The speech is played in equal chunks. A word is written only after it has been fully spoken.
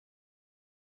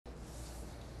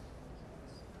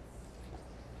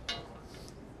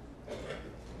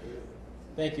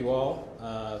Thank you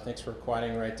all. Thanks for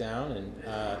quieting right down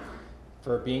and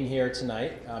for being here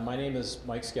tonight. My name is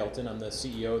Mike Skelton. I'm the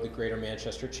CEO of the Greater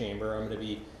Manchester Chamber. I'm going to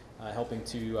be helping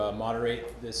to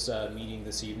moderate this meeting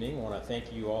this evening. I want to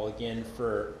thank you all again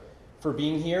for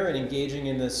being here and engaging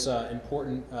in this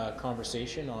important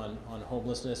conversation on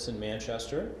homelessness in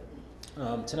Manchester.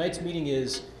 Tonight's meeting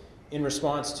is in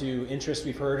response to interest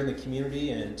we've heard in the community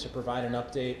and to provide an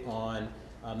update on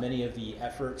many of the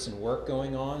efforts and work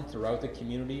going on throughout the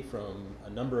community from a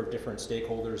number of different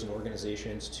stakeholders and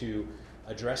organizations to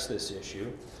address this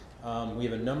issue. We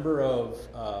have a number of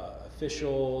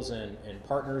officials and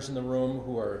partners in the room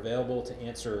who are available to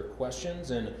answer questions,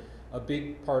 and a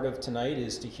big part of tonight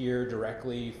is to hear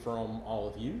directly from all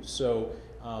of you. So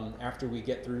after we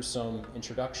get through some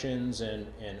introductions and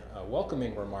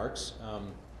welcoming remarks,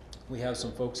 we have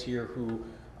some folks here who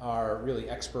are really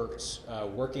experts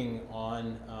working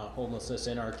on homelessness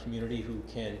in our community who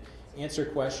can answer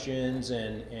questions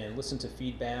and listen to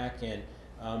feedback. And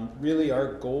really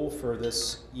our goal for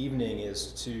this evening is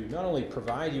to not only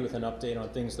provide you with an update on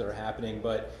things that are happening,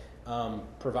 but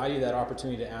provide you that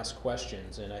opportunity to ask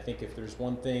questions. And I think if there's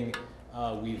one thing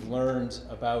we've learned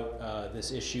about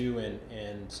this issue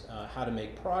and how to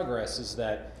make progress is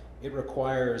that it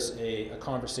requires a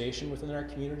conversation within our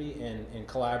community and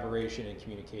collaboration and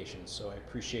communication. So I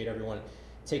appreciate everyone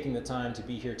taking the time to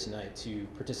be here tonight to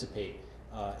participate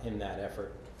in that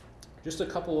effort. Just a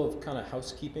couple of kind of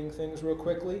housekeeping things real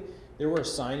quickly. There were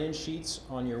sign-in sheets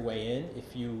on your way in.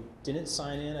 If you didn't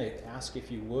sign in, I ask if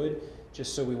you would,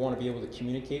 just so we want to be able to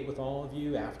communicate with all of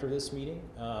you after this meeting.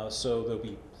 So there'll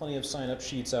be plenty of sign-up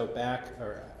sheets out back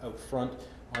or out front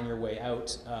on your way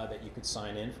out that you could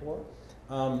sign in for.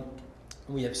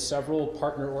 We have several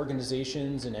partner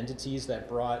organizations and entities that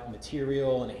brought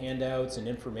material and handouts and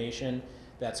information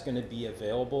that's going to be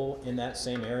available in that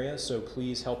same area, so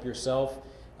please help yourself.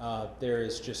 There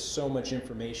is just so much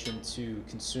information to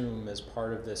consume as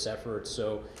part of this effort,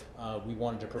 so we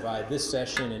wanted to provide this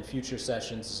session and future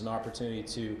sessions as an opportunity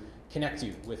to connect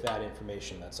you with that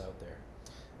information that's out there.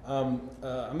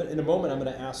 In a moment, I'm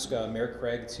going to ask Mayor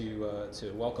Craig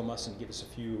to welcome us and give us a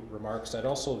few remarks. I'd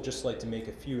also just like to make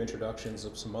a few introductions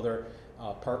of some other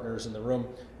partners in the room.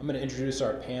 I'm going to introduce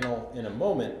our panel in a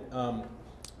moment,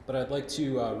 but I'd like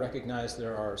to recognize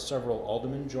there are several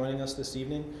aldermen joining us this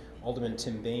evening. Alderman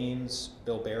Tim Baines,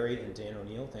 Bill Barry, and Dan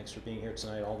O'Neill. Thanks for being here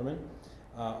tonight, Alderman.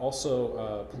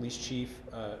 Also, Police Chief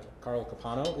Carl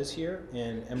Capano is here,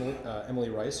 and Emily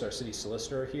Rice, our City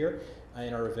Solicitor, here,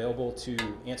 and are available to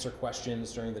answer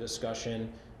questions during the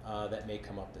discussion that may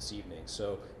come up this evening.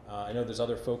 So I know there's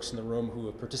other folks in the room who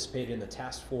have participated in the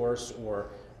task force or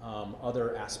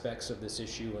other aspects of this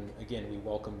issue, and again, we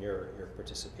welcome your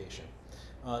participation.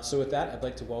 So with that, I'd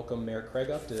like to welcome Mayor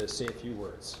Craig up to say a few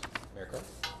words. Mayor Craig.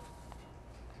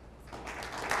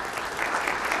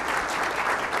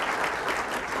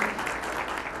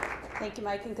 Thank you,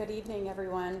 Mike, and good evening,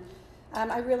 everyone.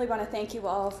 I really want to thank you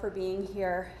all for being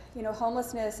here. You know,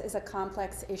 homelessness is a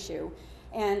complex issue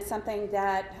and something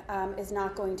that is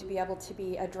not going to be able to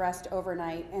be addressed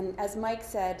overnight. And as Mike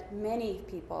said, many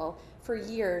people for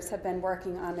years have been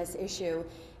working on this issue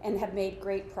and have made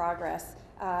great progress,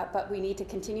 but we need to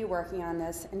continue working on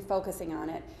this and focusing on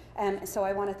it. So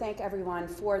I want to thank everyone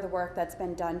for the work that's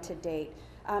been done to date.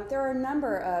 There are a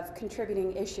number of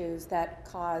contributing issues that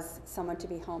cause someone to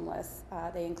be homeless.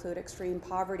 They include extreme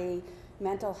poverty,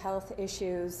 mental health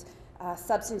issues,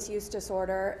 substance use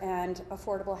disorder, and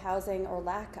affordable housing or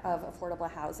lack of affordable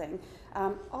housing,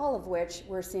 all of which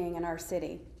we're seeing in our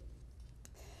city.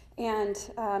 And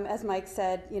as Mike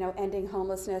said, you know, ending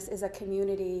homelessness is a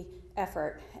community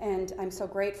effort, and I'm so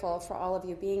grateful for all of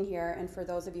you being here and for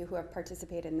those of you who have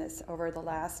participated in this over the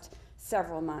last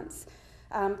several months.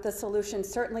 The solution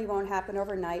certainly won't happen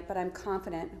overnight, but I'm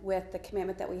confident with the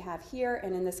commitment that we have here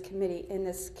and in this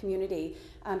community,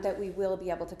 that we will be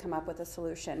able to come up with a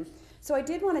solution. So I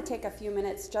did want to take a few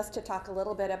minutes just to talk a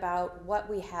little bit about what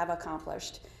we have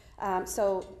accomplished.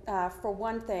 For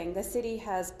one thing, the city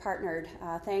has partnered,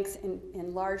 thanks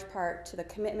in large part to the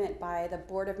commitment by the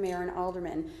Board of Mayor and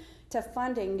Aldermen, to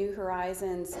funding New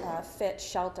Horizons Fit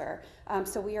Shelter.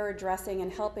 So we are addressing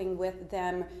and helping with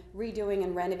them redoing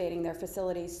and renovating their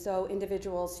facilities so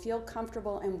individuals feel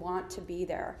comfortable and want to be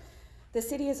there. The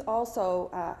city has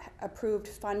also approved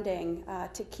funding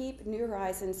to keep New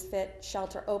Horizons Fit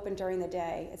Shelter open during the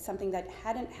day. It's something that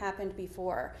hadn't happened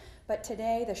before. But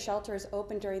today, the shelter is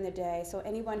open during the day, so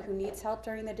anyone who needs help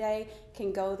during the day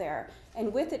can go there.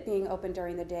 And with it being open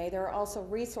during the day, there are also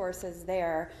resources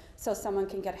there so someone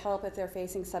can get help if they're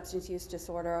facing substance use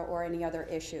disorder or any other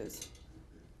issues.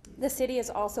 The city has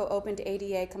also opened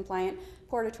ADA compliant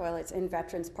porta toilets in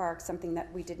Veterans Park, something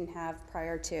that we didn't have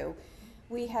prior to.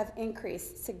 We have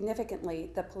increased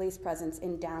significantly the police presence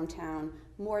in downtown,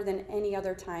 more than any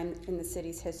other time in the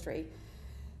city's history.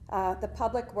 The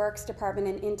Public Works Department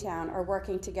and In-Town are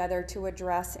working together to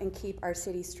address and keep our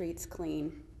city streets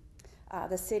clean.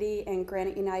 The city and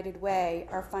Granite United Way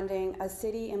are funding a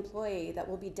city employee that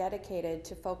will be dedicated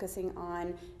to focusing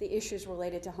on the issues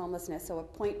related to homelessness, so a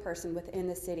point person within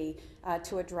the city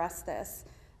to address this.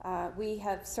 We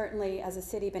have certainly, as a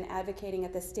city, been advocating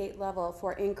at the state level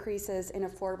for increases in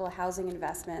affordable housing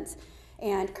investments.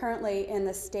 And currently in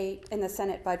the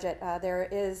Senate budget, there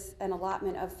is an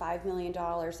allotment of $5 million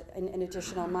in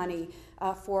additional money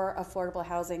for affordable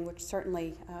housing, which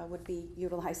certainly would be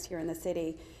utilized here in the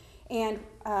city. And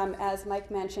as Mike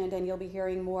mentioned, and you'll be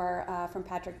hearing more from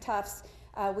Patrick Tufts,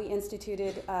 we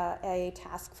instituted a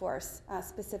task force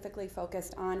specifically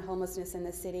focused on homelessness in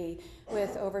the city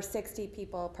with over 60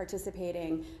 people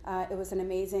participating. It was an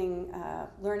amazing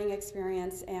learning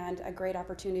experience and a great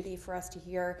opportunity for us to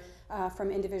hear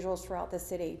from individuals throughout the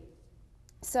city.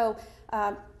 So,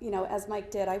 as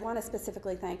Mike did, I want to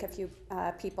specifically thank a few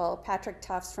people. Patrick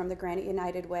Tufts from the Granite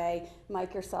United Way,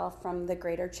 Mike yourself from the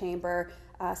Greater Chamber,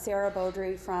 Sarah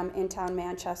Beaudry from In-Town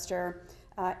Manchester,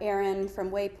 Aaron from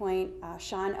Waypoint,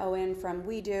 Sean Owen from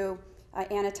We Do,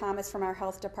 Anna Thomas from our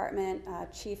health department,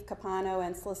 Chief Capano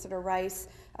and Solicitor Rice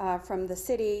from the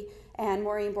city, and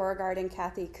Maureen Beauregard and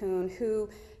Kathy Kuhn, who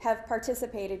have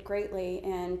participated greatly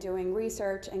in doing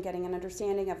research and getting an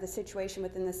understanding of the situation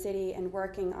within the city and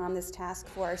working on this task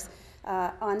force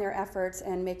on their efforts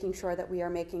and making sure that we are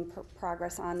making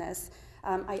progress on this.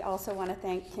 I also want to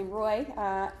thank Kim Roy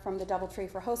from the Doubletree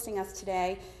for hosting us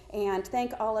today, and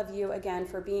thank all of you again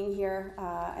for being here.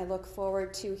 I look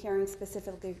forward to hearing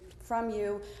specifically from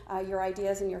you your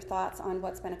ideas and your thoughts on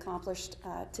what's been accomplished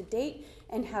to date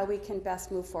and how we can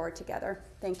best move forward together.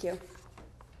 Thank you.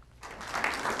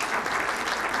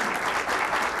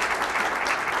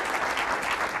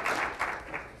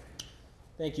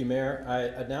 Thank you, Mayor.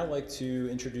 I'd now like to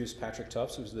introduce Patrick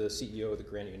Tufts, who's the CEO of the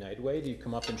Granite United Way, to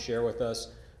come up and share with us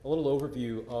a little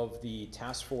overview of the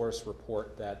task force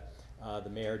report that the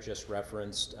Mayor just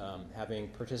referenced. Having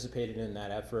participated in that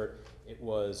effort, it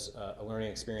was a learning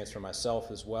experience for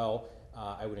myself as well.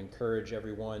 I would encourage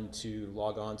everyone to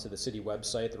log on to the city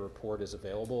website. The report is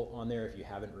available on there if you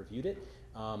haven't reviewed it.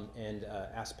 And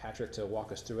ask Patrick to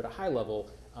walk us through at a high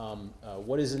level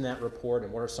what is in that report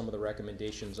and what are some of the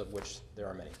recommendations, of which there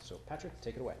are many. So Patrick,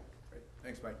 take it away. Great.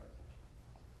 Thanks, Mike.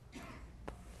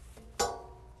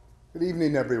 Good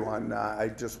evening, everyone. I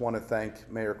just want to thank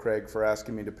Mayor Craig for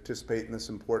asking me to participate in this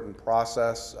important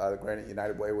process. The Granite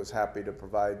United Way was happy to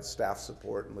provide staff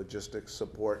support and logistics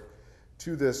support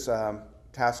to this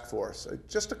task force.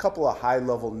 Just a couple of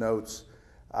high-level notes.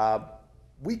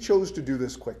 We chose to do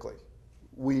this quickly.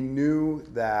 We knew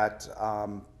that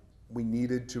we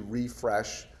needed to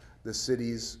refresh the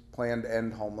city's plan to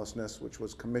end homelessness, which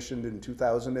was commissioned in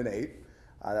 2008.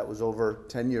 That was over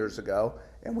 10 years ago.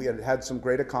 And we had had some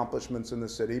great accomplishments in the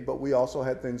city, but we also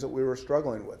had things that we were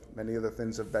struggling with. Many of the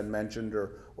things have been mentioned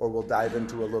or we'll dive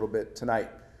into a little bit tonight.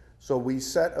 So we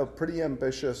set a pretty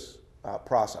ambitious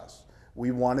process.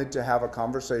 We wanted to have a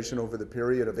conversation over the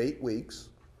period of 8 weeks,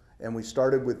 and we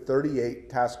started with 38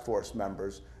 task force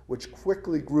members, which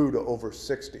quickly grew to over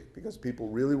 60 because people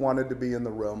really wanted to be in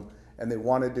the room and they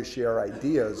wanted to share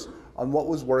ideas on what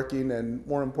was working and,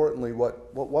 more importantly,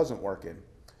 what wasn't working.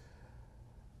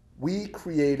 We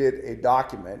created a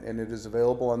document, and it is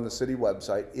available on the city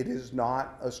website. It is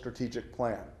not a strategic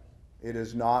plan. It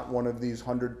is not one of these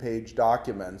 100-page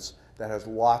documents that has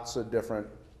lots of different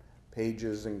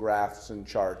pages and graphs and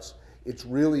charts. It's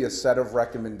really a set of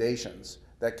recommendations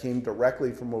that came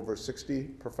directly from over 60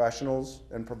 professionals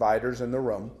and providers in the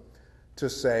room to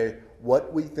say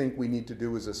what we think we need to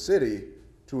do as a city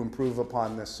to improve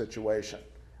upon this situation.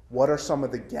 What are some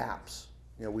of the gaps?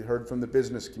 You know, we heard from the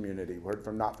business community, we heard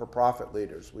from not-for-profit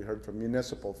leaders, we heard from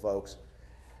municipal folks,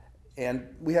 and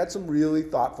we had some really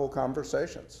thoughtful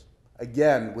conversations.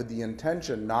 Again, with the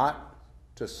intention not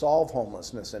to solve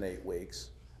homelessness in 8 weeks,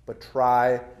 but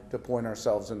try to point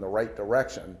ourselves in the right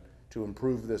direction to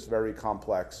improve this very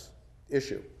complex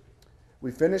issue.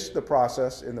 We finished the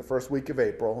process in the first week of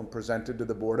April and presented to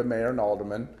the Board of Mayor and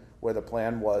Aldermen, where the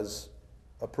plan was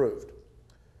approved.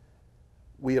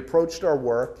 We approached our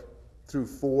work through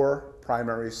 4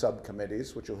 primary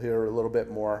subcommittees, which you'll hear a little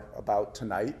bit more about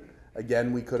tonight.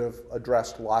 Again, we could have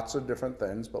addressed lots of different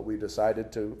things, but we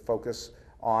decided to focus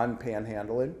on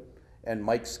panhandling, and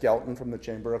Mike Skelton from the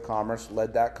Chamber of Commerce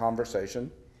led that conversation.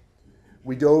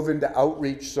 We dove into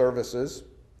outreach services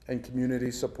and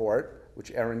community support,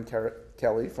 which Erin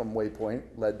Kelly from Waypoint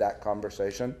led that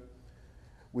conversation.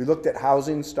 We looked at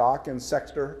housing stock and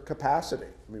sector capacity.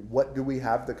 I mean, what do we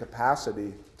have the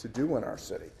capacity to do in our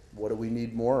city? What do we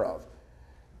need more of?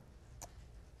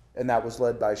 And that was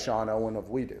led by Sean Owen of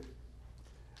We Do.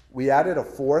 We added a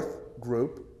fourth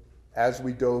group as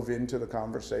we dove into the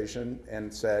conversation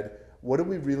and said, what do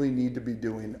we really need to be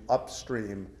doing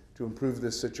upstream to improve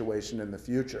this situation in the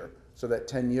future so that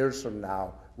 10 years from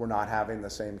now, we're not having the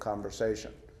same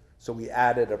conversation? So we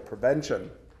added a prevention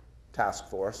task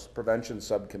force, prevention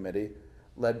subcommittee,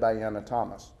 led by Anna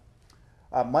Thomas.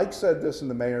 Mike said this and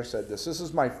the mayor said this. This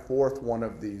is my fourth one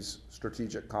of these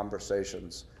strategic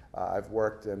conversations. I've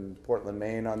worked in Portland,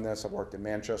 Maine on this. I've worked in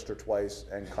Manchester twice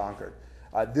and Concord.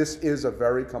 This is a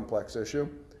very complex issue,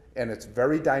 and it's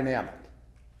very dynamic.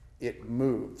 It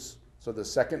moves. So the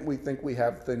second we think we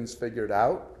have things figured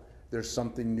out, there's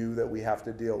something new that we have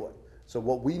to deal with. So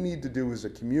what we need to do as a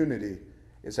community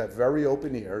is have very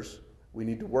open ears. We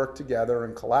need to work together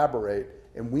and collaborate,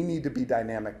 and we need to be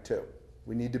dynamic too.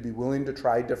 We need to be willing to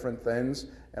try different things,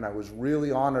 and I was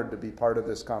really honored to be part of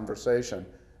this conversation.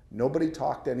 Nobody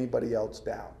talked anybody else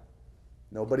down.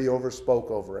 Nobody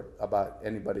overspoke over it about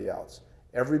anybody else.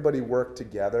 Everybody worked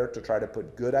together to try to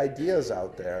put good ideas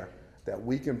out there that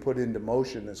we can put into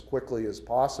motion as quickly as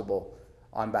possible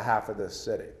on behalf of this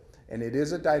city. And it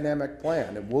is a dynamic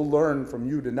plan, and we'll learn from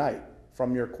you tonight,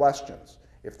 from your questions.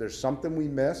 If there's something we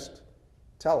missed,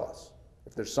 tell us.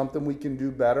 If there's something we can do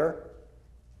better,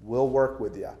 we'll work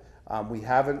with you. We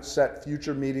haven't set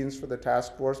future meetings for the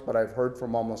task force, but I've heard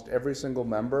from almost every single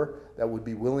member that would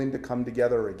be willing to come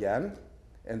together again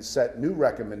and set new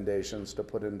recommendations to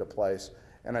put into place.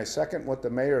 And I second what the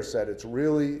mayor said. It's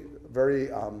really very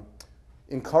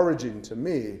encouraging to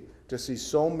me to see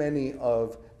so many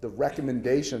of the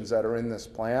recommendations that are in this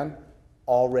plan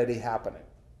already happening.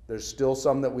 There's still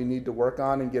some that we need to work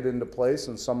on and get into place,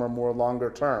 and some are more longer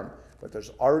term. But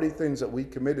there's already things that we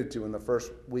committed to in the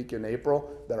first week in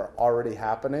April that are already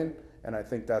happening, and I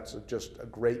think that's just a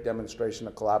great demonstration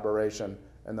of collaboration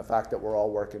and the fact that we're all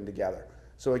working together.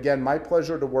 So again, my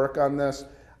pleasure to work on this.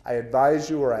 I advise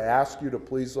you, or I ask you, to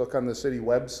please look on the city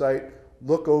website,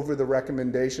 look over the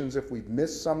recommendations. If we've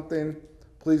missed something,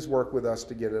 please work with us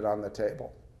to get it on the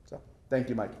table. So thank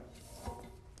you, Mike.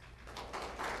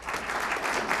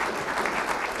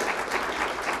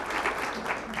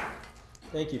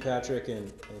 Thank you, Patrick, and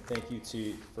thank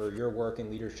you for your work and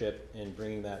leadership in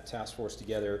bringing that task force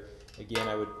together. Again,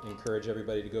 I would encourage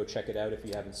everybody to go check it out if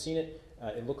you haven't seen it.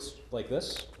 It looks like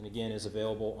this, and again is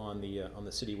available on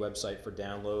the city website for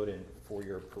download and for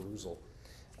your perusal.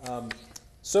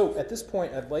 So at this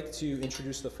point, I'd like to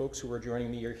introduce the folks who are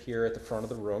joining me here at the front of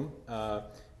the room.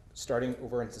 Starting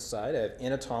over on the side, I have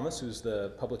Anna Thomas, who's the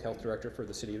Public Health Director for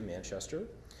the City of Manchester.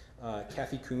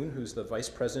 Kathy Kuhn, who's the Vice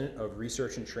President of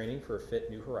Research and Training for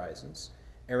Fit New Horizons.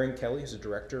 Erin Kelly, who's a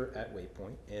Director at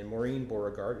Waypoint. And Maureen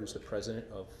Beauregard, who's the President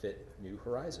of Fit New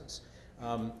Horizons.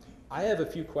 I have a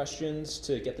few questions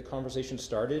to get the conversation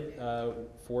started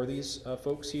for these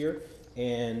folks here.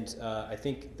 And I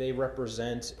think they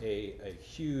represent a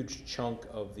huge chunk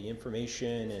of the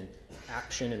information and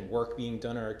action and work being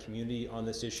done in our community on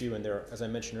this issue. And there, as I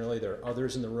mentioned earlier, there are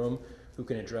others in the room who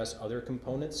can address other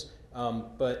components.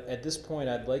 But at this point,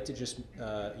 I'd like to just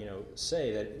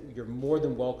say that you're more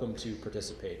than welcome to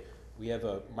participate. We have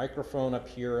a microphone up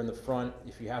here in the front.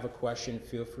 If you have a question,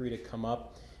 feel free to come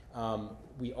up.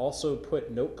 We also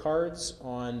put note cards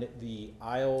on the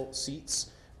aisle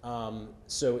seats.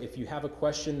 So if you have a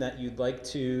question that you'd like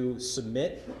to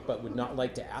submit but would not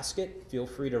like to ask it, feel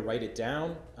free to write it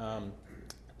down.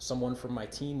 Someone from my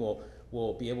team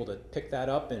will be able to pick that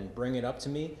up and bring it up to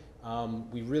me.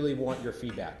 We really want your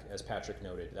feedback, as Patrick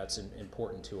noted. That's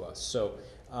important to us. So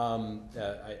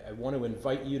I want to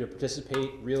invite you to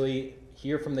participate, really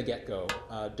hear from the get-go.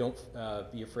 Don't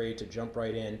be afraid to jump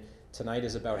right in. Tonight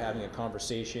is about having a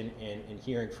conversation and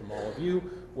hearing from all of you,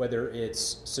 whether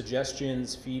it's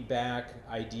suggestions, feedback,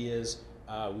 ideas.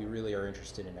 We really are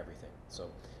interested in everything. So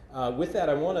with that,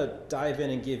 I want to dive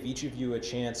in and give each of you a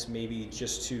chance maybe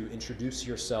just to introduce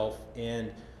yourself.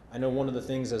 And I know one of the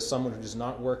things, as someone who does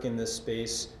not work in this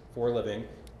space for a living,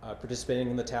 participating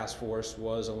in the task force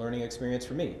was a learning experience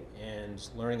for me, and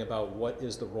learning about what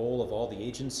is the role of all the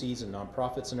agencies and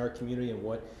nonprofits in our community and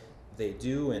what they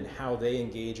do and how they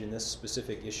engage in this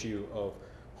specific issue of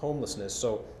homelessness.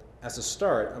 So as a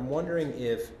start, I'm wondering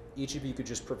if each of you could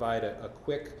just provide a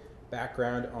quick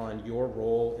background on your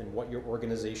role and what your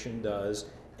organization does,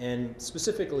 and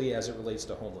specifically as it relates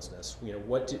to homelessness.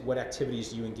 What activities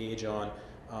do you engage on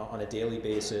on a daily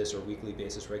basis or weekly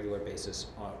basis, regular basis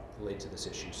related to this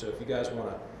issue. So if you guys want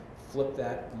to flip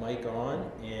that mic on,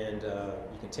 and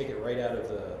you can take it right out of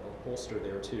the holster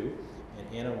there too.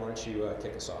 And Anna, why don't you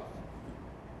kick us off?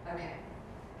 Okay,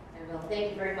 I will.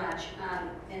 Thank you very much.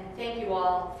 And thank you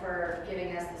all for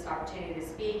giving us this opportunity to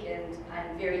speak, and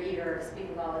I'm very eager to speak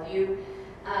with all of you.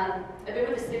 I've been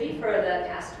with the city for the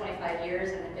past 25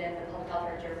 years, and I've been the public health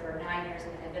director for 9 years,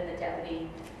 and I've been the deputy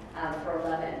for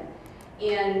 11.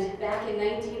 And back in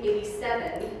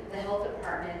 1987, the health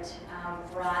department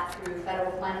brought through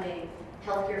federal funding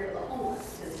healthcare for the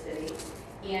homeless to the city,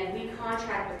 and we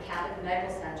contract with Catholic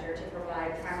Medical Center to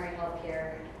provide primary health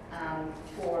care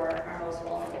for our most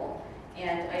vulnerable.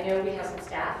 And I know we have some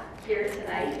staff here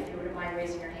tonight, if you wouldn't mind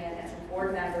raising your hand, and some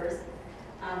board members.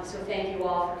 So thank you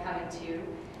all for coming too.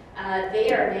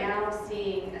 They are now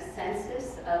seeing a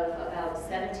census of about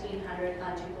 1,700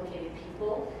 unduplicated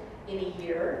people in a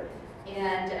year,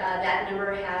 and that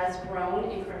number has grown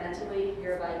incrementally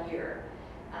year by year.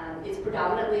 It's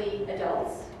predominantly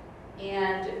adults,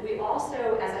 and we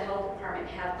also, as a health department,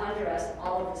 have under us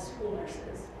all of the school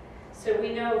nurses. So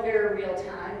we know very real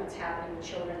time what's happening with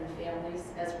children and families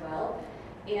as well.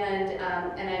 And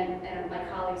my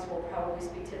colleagues will probably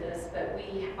speak to this, but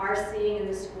we are seeing in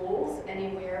the schools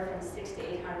anywhere from 600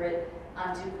 to 800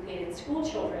 unduplicated school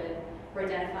children who are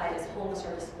identified as homeless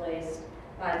or displaced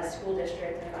by the school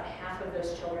district, and about half of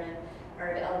those children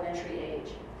are of elementary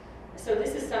age. So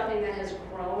this is something that has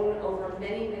grown over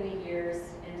many, many years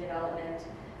in development.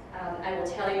 I will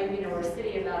tell you, we're a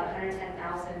city of about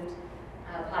 110,000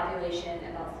 population,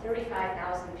 about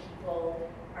 35,000 people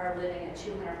are living at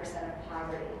 200% of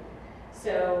poverty.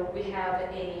 So we have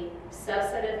a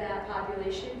subset of that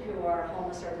population who are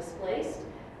homeless or displaced,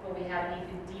 but we have an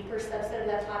even deeper subset of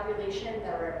that population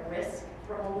that are at risk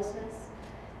for homelessness.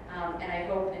 And I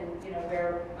hope, and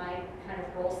where my kind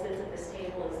of role sits at this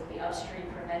table is the upstream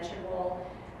prevention role.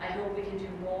 I hope we can do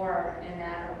more in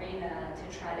that arena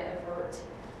to try to avert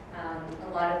a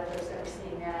lot of those that we're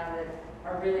seeing now that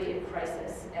are really in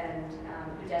crisis and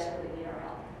who desperately need our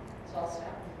help. So I'll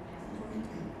stop.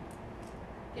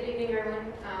 Good evening,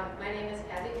 everyone. My name is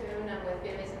Kathy Kuhn. I'm with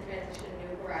Families in Transition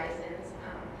New Horizons.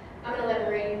 I'm going to let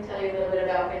Maureen tell you a little bit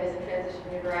about Families in Transition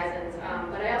New Horizons,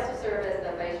 but I also serve as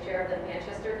the vice chair of the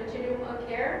Manchester Continuum of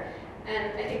Care.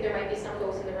 And I think there might be some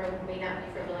folks in the room who may not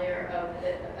be familiar of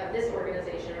this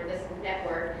organization or this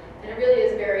network. And it really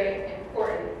is very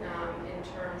important in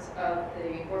terms of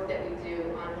the work that we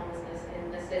do on homelessness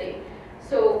in the city.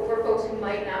 So for folks who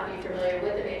might not be familiar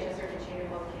with the Manchester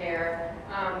Continuum of Care,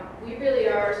 we really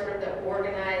are sort of the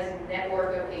organized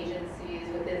network of agencies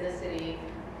within the city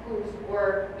whose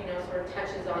work, sort of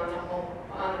touches on the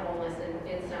homeless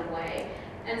in some way.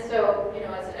 And so,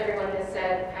 as everyone has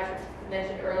said, Patrick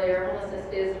mentioned earlier,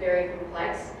 homelessness is very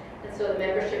complex, and so the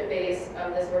membership base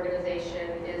of this organization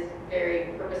is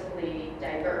very purposefully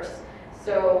diverse.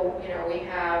 So, we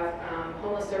have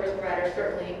homeless service providers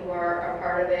certainly who are a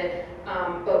part of it,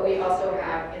 but we also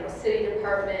have, city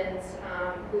departments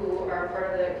who are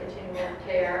part of the continuum of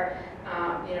care,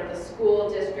 the school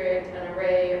district, an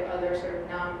array of other sort of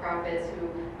nonprofits who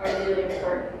are really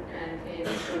important and in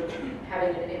sort of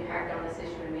having an impact on this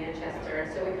issue in Manchester.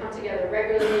 And so we come together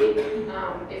regularly.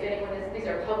 If anyone is, these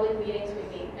are public meetings.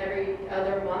 We meet every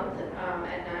other month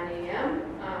at 9 a.m.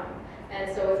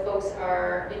 And so if folks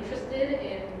are interested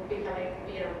in becoming,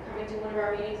 coming to one of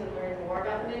our meetings and learning more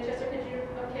about the Manchester Continuum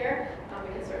of Care,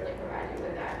 we can certainly provide you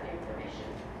with that information.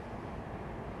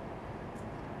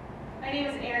 My name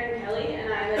is Erin Kelly,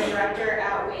 and I'm the director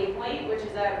at Waypoint, which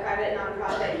is a private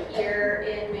nonprofit here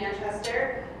in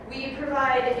Manchester. We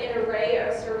provide an array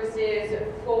of services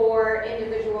for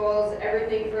individuals,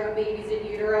 everything from babies in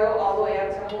utero all the way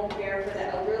up to home care for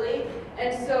the elderly.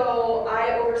 And so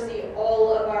I oversee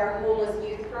all of our homeless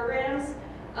youth programs,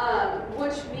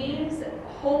 which means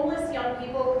homeless young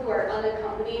people who are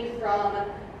unaccompanied from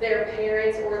their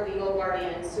parents or legal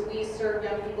guardians. So we serve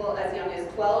young people as young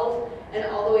as 12 and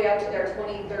all the way up to their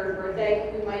 23rd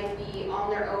birthday who might be on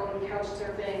their own couch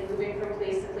surfing, moving from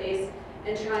place to place,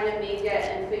 and trying to make it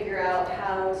and figure out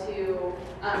how to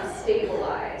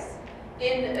stabilize.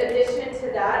 In addition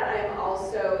to that, I'm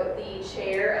also the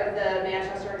chair of the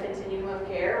Manchester Continuum of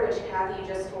Care, which Kathy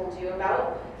just told you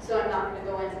about, so I'm not going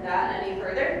to go into that any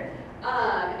further.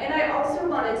 And I also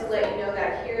wanted to let you know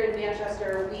that here in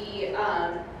Manchester, we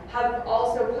have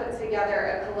also put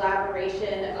together a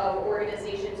collaboration of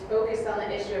organizations focused on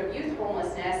the issue of youth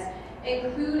homelessness,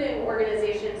 including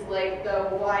organizations like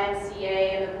the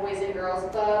YMCA and the Boys and Girls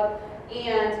Club,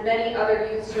 and many other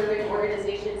youth serving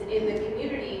organizations in the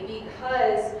community,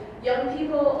 because young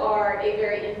people are a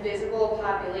very invisible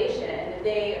population.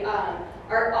 They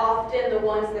are often the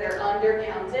ones that are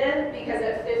undercounted because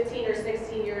at 15 or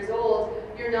 16 years old,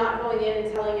 you're not going in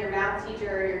and telling your math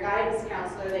teacher or your guidance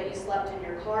counselor that you slept in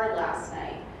your car last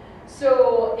night.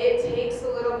 So it takes a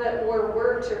little bit more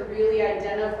work to really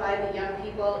identify the young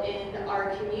people in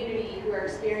our community who are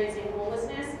experiencing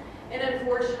homelessness. And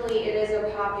unfortunately, it is a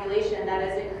population that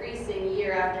is increasing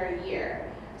year after year.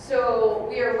 So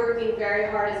we are working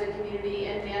very hard as a community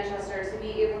in Manchester to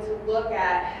be able to look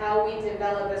at how we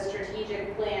develop a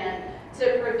strategic plan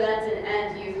to prevent and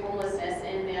end youth homelessness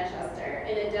in Manchester,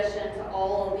 in addition to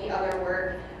all of the other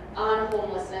work on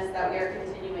homelessness that we are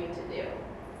continuing to do.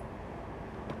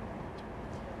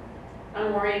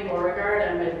 I'm Maureen Beauregard.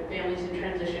 I'm with Families in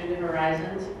Transition New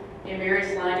Horizons. And Mary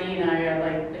Sliney and I are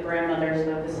like the grandmothers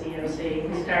of the COC.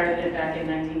 We started it back in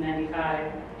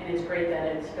 1995, and it's great that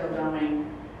it's still going.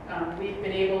 We've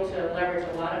been able to leverage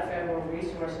a lot of federal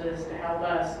resources to help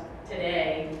us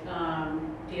today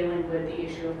dealing with the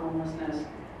issue of homelessness.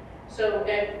 So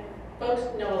folks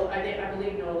know, I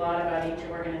believe, know a lot about each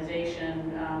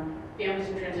organization. Families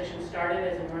in Transition started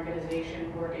as an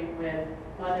organization working with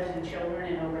mothers and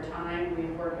children, and over time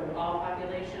we've worked with all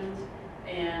populations,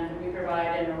 and we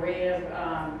provide an array of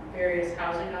various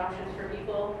housing options for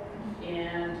people,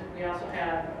 and we also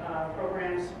have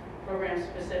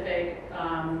program-specific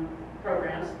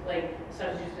programs like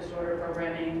substance disorder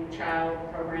programming, child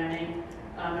programming,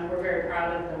 and we're very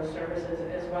proud of those services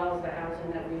as well as the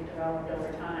housing that we've developed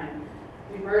over time.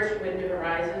 We merged with New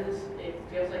Horizons, it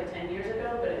feels like 10 years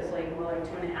ago, but it's like more like a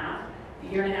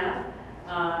year and a half.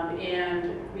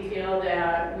 And we feel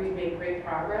that we've made great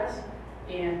progress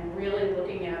in really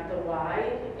looking at the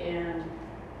why, and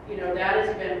you know, that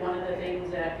has been one of the things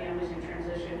that Families in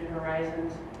Transition New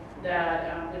Horizons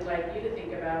that we'd like you to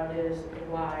think about is the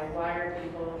why. Why are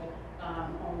people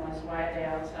homeless? Why are they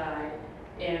outside?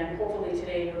 And hopefully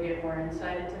today you'll get more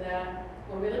insight into that.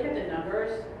 When we look at the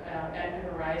numbers at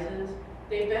New Horizons,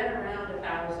 they've been around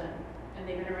 1,000, and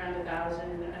they've been around 1,000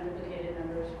 unduplicated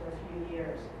numbers for a few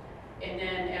years. And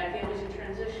then at Families in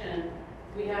Transition,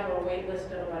 we have a wait list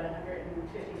of about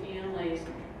 150 families,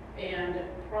 and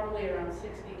probably around 60,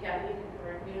 Kathy, you can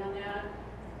correct me on that,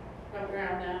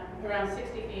 around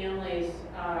 60 families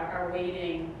are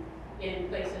waiting in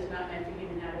places not meant for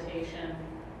human habitation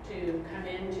to come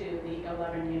into the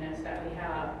 11 units that we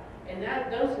have. And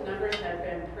those numbers have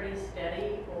been pretty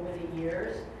steady over the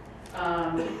years.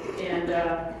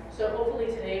 So hopefully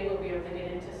today we'll be able to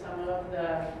get into some of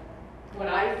the, what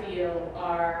I feel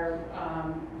are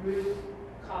root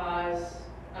cause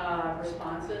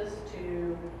responses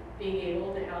to being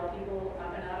able to help people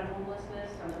up and out of homelessness,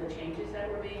 some of the changes that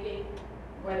we're making,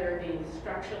 whether it be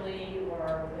structurally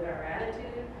or with our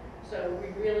attitude. So we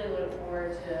really look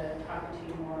forward to talking to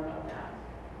you more about that.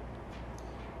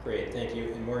 Great, thank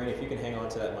you. And Maureen, if you can hang on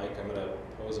to that mic, I'm going to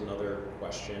pose another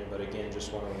question. But again,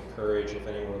 just want to encourage, if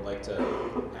anyone would like to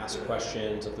ask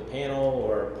questions of the panel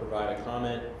or provide a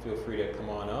comment, feel free to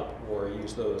come on up or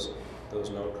use those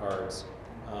note cards.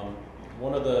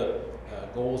 One of the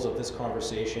goals of this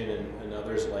conversation and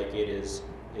others like it is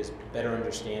better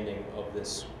understanding of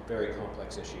this very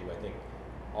complex issue. I think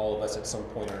all of us at some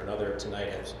point or another tonight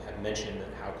have mentioned that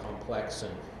how complex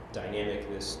and dynamic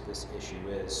this issue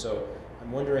is. So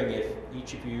I'm wondering if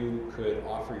each of you could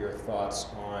offer your thoughts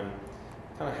on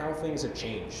kind of how things have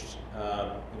changed.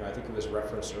 I think it was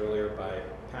referenced earlier by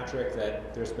Patrick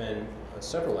that there's been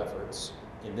several efforts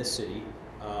in this city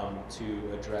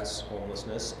to address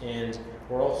homelessness, and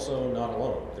we're also not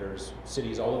alone. There's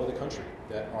cities all over the country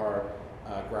that are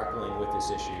grappling with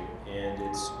this issue, and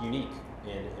it's unique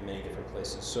in many different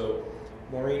places. So,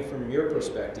 Maureen, from your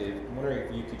perspective, I'm wondering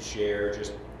if you could share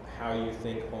just how you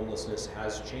think homelessness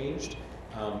has changed.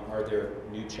 Are there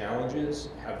new challenges?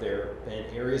 Have there been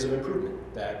areas of improvement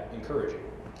that encourage you?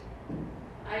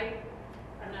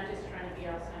 I'm not just trying to be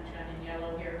all sunshine and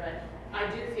yellow here, but I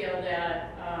do feel that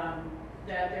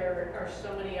that there are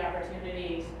so many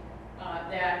opportunities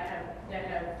that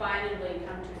have finally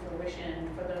come to fruition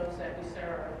for those that we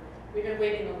serve. We've been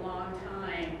waiting a long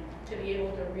time to be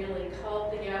able to really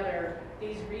cull together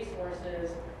these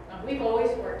resources. We've always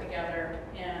worked together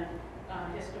and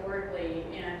historically,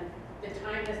 and the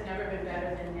time has never been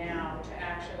better than now to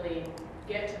actually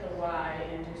get to the why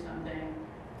and do something.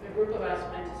 A group of us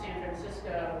went to San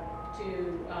Francisco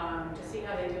to see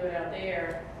how they do it out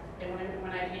there, and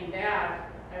when I came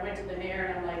back, I went to the mayor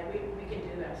and I'm like, we can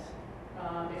do this.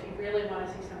 If you really want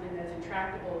to see something that's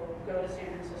intractable, go to San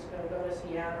Francisco, go to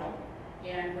Seattle.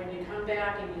 And when you come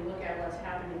back and you look at what's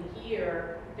happening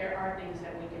here, there are things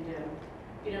that we can do.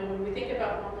 You know, when we think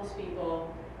about homeless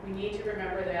people, We need to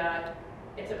remember that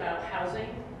it's about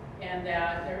housing and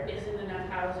that there isn't enough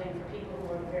housing for people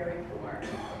who are very poor.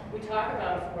 We talk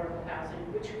about affordable housing,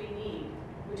 which we need.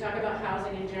 We talk about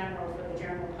housing in general for the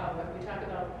general public. We talk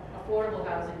about affordable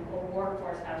housing or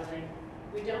workforce housing.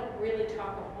 We don't really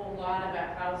talk a whole lot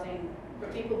about housing for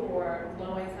people who are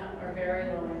low income or very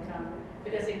low income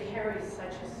because it carries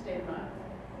such a stigma.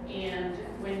 And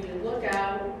when you look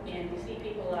out and you see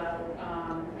people out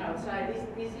outside,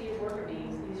 these are your worker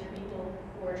bees. These are people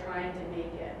who are trying to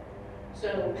make it.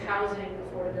 So housing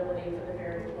affordability for the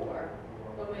very poor.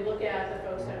 When we look at the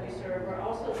folks that we serve, we're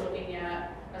also looking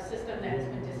at a system that has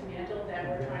been dismantled that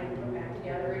we're trying to put back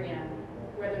together again,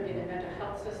 whether it be the mental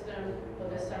health system or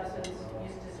the substance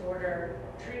use disorder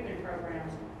treatment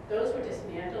programs. Those were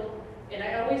dismantled. And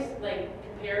I always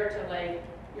compare it to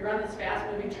you're on this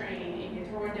fast-moving train and you're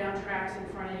throwing down tracks in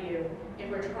front of you, and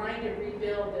we're trying to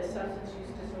rebuild this substance use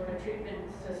disorder treatment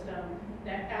system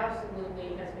that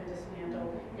absolutely has been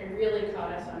dismantled. It really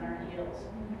caught us on our heels.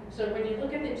 So when you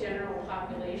look at the general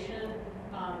population,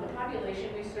 the population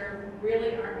we serve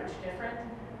really aren't much different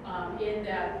in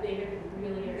that they have been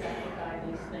really affected by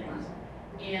these things.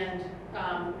 And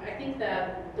I think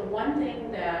that the one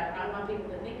thing that I want people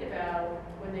to think about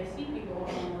when they see people who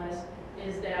are homeless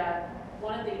is that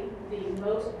one of the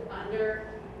most under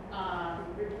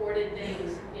reported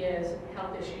things is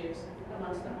health issues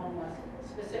amongst the homeless,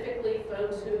 specifically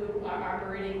folks who are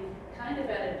operating kind of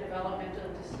at a developmental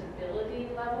disability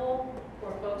level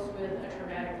or folks with a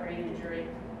traumatic brain injury.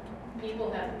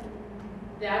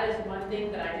 That is one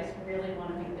thing that I just really want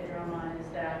to beat the drum on, is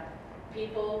that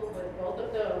people with both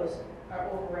of those are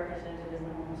overrepresented in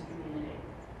the homeless community.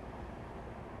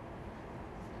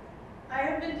 I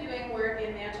have been doing work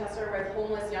in Manchester with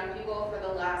homeless young people for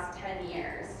the last 10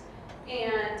 years.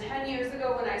 And 10 years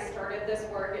ago when I started this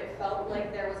work, it felt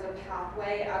like there was a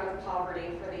pathway out of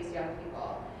poverty for these young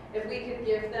people. If we could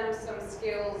give them some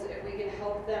skills, if we could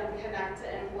help them connect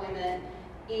to employment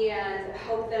and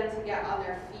help them to get on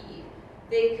their feet,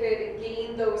 they could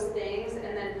gain those things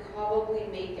and then probably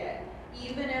make it.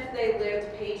 Even if they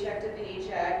lived paycheck to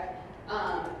paycheck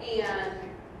and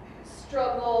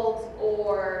struggled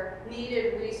or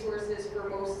needed resources for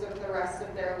most of the rest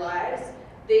of their lives,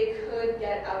 they could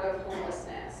get out of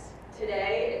homelessness.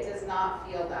 Today, it does not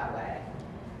feel that way.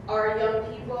 Our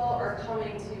young people are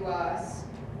coming to us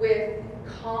with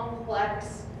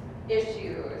complex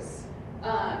issues.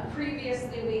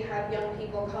 Previously, we had young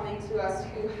people coming to us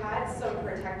who had some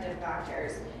protective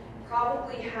factors,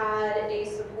 probably had a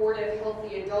supportive,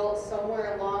 healthy adult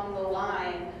somewhere along the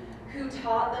line who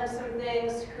taught them some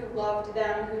things, who loved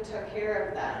them, who took care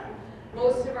of them.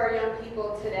 Most of our young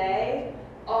people today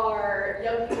are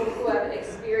young people who have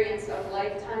experienced a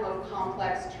lifetime of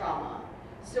complex trauma.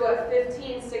 So at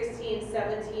 15, 16,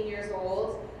 17 years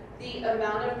old, the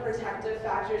amount of protective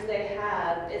factors they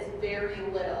have is very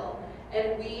little.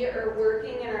 And we are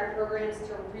working in our programs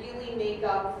to really make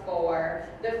up for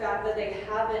the fact that they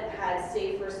haven't had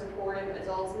safe or supportive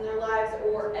adults in their lives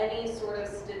or any sort of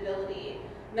stability.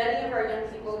 Many of our young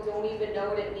people don't even know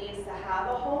what it means to have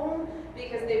a home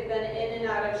because they've been in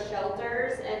and out of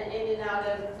shelters and in and out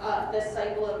of the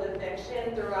cycle of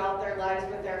eviction throughout their lives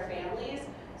with their families.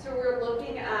 So we're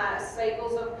looking at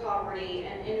cycles of poverty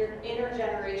and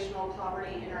intergenerational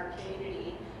poverty in our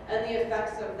community and the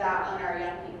effects of that on our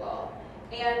young people.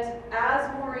 And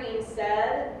as Maureen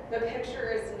said, the picture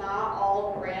is not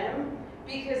all grim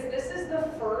because this is the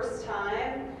first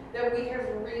time that we have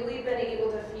really been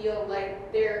able to feel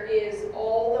like there is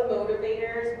all the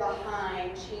motivators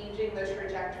behind changing the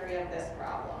trajectory of this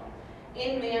problem.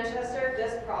 In Manchester,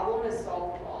 this problem is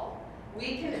solvable.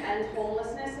 We can end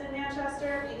homelessness in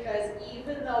Manchester because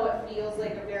even though it feels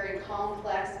like a very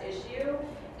complex issue,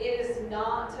 it is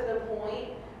not to the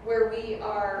point where we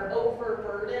are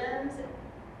overburdened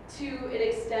to an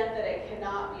extent that it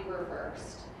cannot be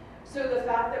reversed. So the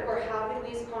fact that we're having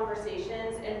these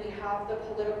conversations and we have the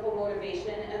political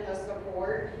motivation and the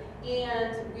support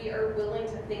and we are willing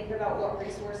to think about what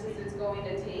resources it's going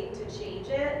to take to change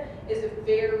it is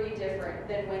very different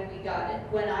than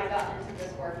when I got into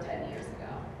this work 10 years ago.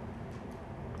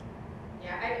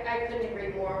 Yeah, I couldn't agree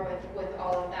more with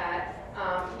all of that.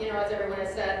 As everyone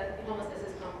has said, homelessness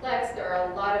is complex. There are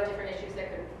a lot of different issues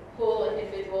that could pull an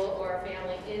individual or a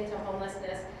family into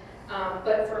homelessness.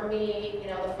 But for me,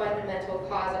 the fundamental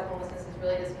cause of homelessness is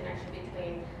really this connection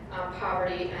between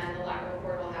poverty and the lack of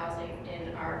affordable housing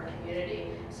in our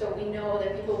community. So we know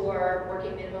that people who are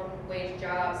working minimum wage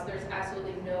jobs, there's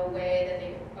absolutely no way that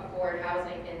they can afford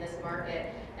housing in this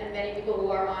market. and many people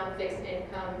who are on fixed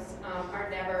incomes are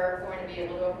never going to be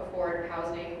able to afford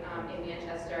housing in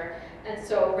Manchester. And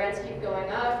so rents keep going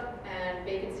up and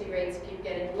vacancy rates keep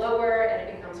getting lower, and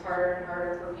it becomes harder and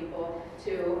harder for people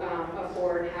to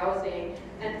afford housing.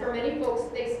 And for many folks,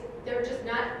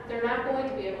 they're not going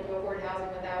to be able to afford housing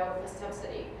without a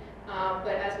subsidy.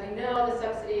 But as we know, the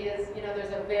subsidy is,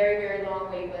 there's a very, very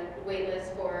long wait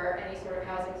list for any sort of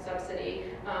housing subsidy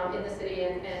in the city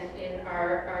and in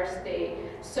our state.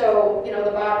 So,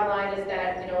 the bottom line is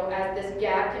that, as this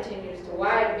gap continues to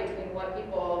widen between what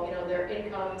people, their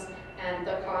incomes and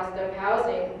the cost of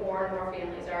housing, more and more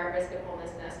families are at risk of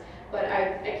homelessness. But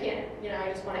I can't,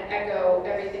 I just want to echo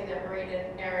everything that Maureen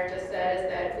and Aaron just said,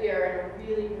 is that we are in a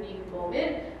really unique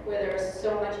moment where there's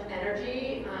so much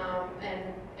energy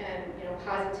and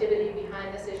positivity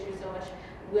behind this issue, so much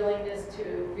willingness to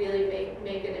really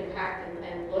make an impact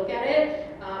and look at it.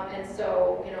 And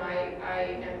so,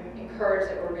 I am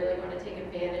encouraged that we're really going to take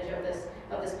advantage of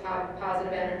this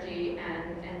positive energy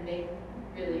and make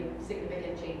really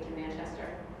significant change in Manchester.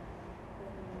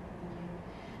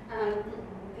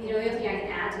 The other thing I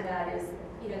can add to that is,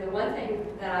 the one thing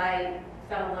that I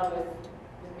fell in love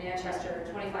with Manchester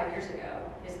 25 years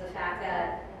ago is the fact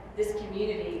that this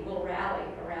community will rally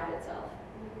around itself.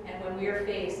 And when we are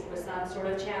faced with some sort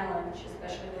of challenge,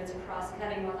 especially when it's a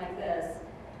cross-cutting one like this,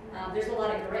 there's a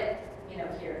lot of grit,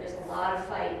 here. There's a lot of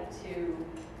fight to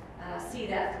see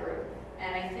that through.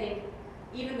 And I think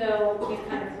even though we've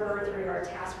kind of heard through our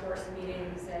task force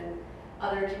meetings and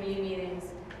other community meetings,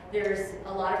 there's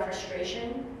a lot of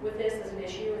frustration with this as an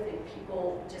issue. I think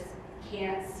people just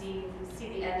can't see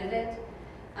the end of it.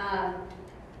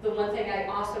 The one thing I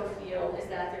also feel is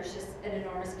that there's just an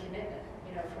enormous commitment,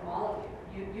 from all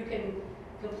of you. You can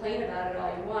complain about it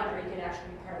all you want, or you can actually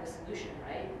be part of the solution,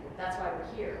 right? That's why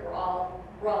we're here. We're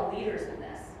all leaders in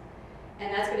this.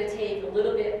 And that's going to take a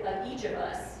little bit of each of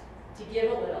us to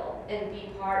give a little and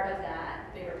be part of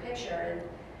that bigger picture. And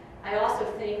I also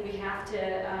think we have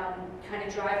to kind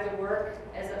of drive the work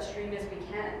as upstream as we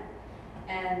can,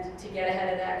 and to get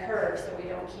ahead of that curve so we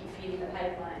don't keep feeding the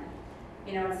pipeline.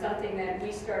 It's something that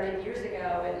we started years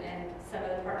ago, and some of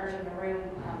the partners in the room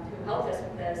who helped us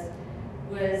with this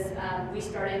was we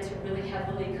started to really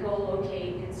heavily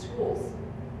co-locate in schools,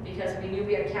 because we knew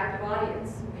we had a captive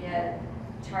audience. We had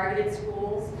targeted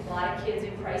schools, a lot of kids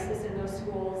in crisis in those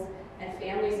schools, and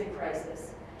families in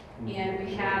crisis. And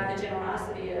we have the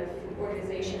generosity of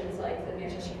organizations like the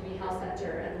Manchester Community Health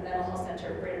Center and the Mental Health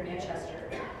Center of Greater Manchester,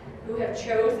 who have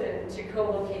chosen to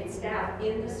co-locate staff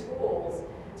in the schools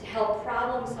to help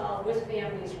problem solve with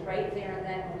families right there and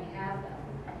then when we have them.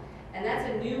 And that's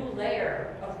a new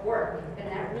layer of work, and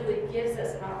that really gives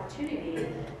us an opportunity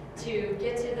to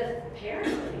get to the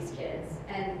parents of these kids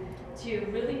and to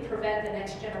really prevent the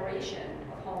next generation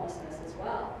of homelessness as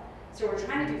well. So we're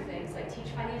trying to do things like teach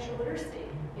financial literacy.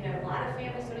 A lot of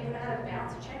families don't even know how to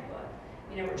balance a checkbook.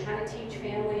 We're trying to teach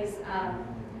families,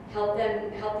 help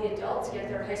the adults get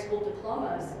their high school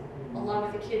diplomas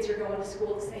along with the kids who are going to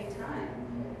school at the same time.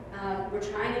 We're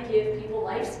trying to give people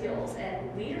life skills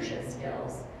and leadership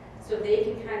skills so they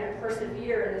can kind of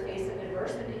persevere in the face of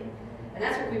adversity. And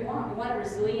that's what we want. We want a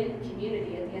resilient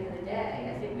community at the end of the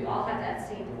day. I think we all have that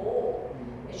same goal.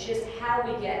 It's just how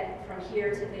we get from here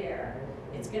to there.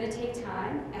 It's going to take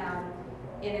time.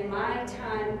 And in my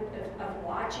time of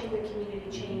watching the community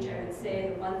change, I would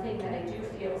say the one thing that I do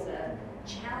feel is a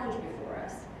challenge before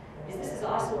us is this is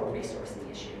also a resourcing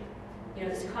issue.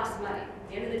 This costs money. At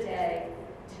the end of the day,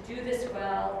 to do this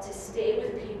well, to stay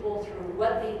with people through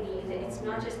what they need, that it's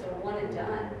not just a one and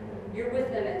done. You're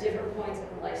with them at different points in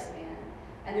the lifespan.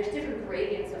 And there's different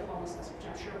gradients of homelessness, which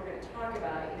I'm sure we're going to talk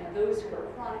about. Those who are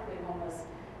chronically homeless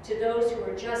to those who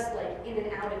are just like in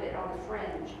and out of it on the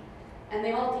fringe. And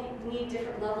they all need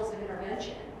different levels of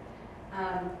intervention.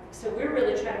 So we're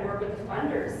really trying to work with the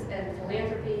funders and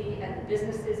philanthropy and the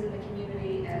businesses in the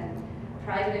community and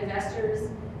private investors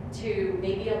to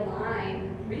maybe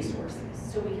align resources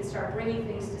so we can start bringing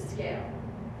things to scale.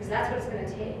 Because that's what it's going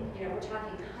to take. We're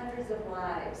talking hundreds of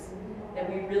lives that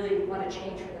we really want to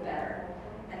change for the better.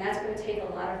 And that's going to take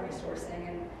a lot of resourcing.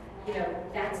 And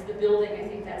that's the building. I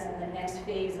think that's in the next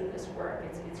phase of this work.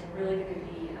 It's really going to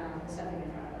be something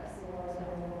in front of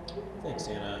us. Thanks,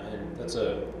 Anna, and that's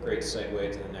a great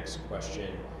segue to the next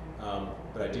question.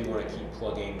 But I do want to keep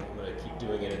plugging. I'm going to keep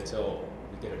doing it until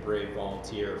we get a brave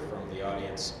volunteer from the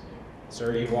audience.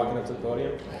 Sir, are you walking up to the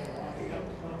podium?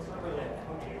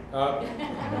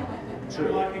 True.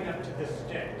 I'm walking up to the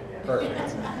stick. Perfect.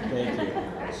 Thank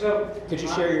you. So, could you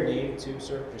share your name too,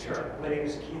 sir? Sure. My name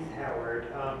is Keith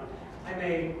Howard. I'm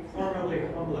a formerly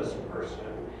homeless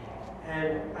person,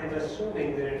 And I'm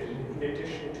assuming that in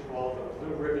addition to all the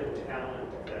blue ribbon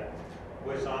talent that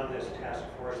was on this task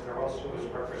force, there also was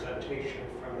representation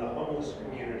from the homeless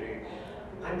community.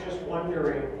 I'm just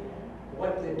wondering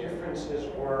what the differences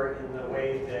were in the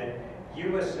way that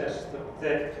you assess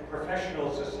that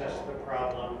professionals assess the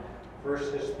problem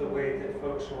versus the way that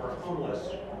folks who are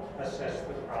homeless assess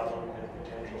the problem and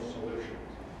potential solutions.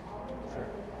 Sure.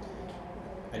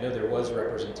 I know there was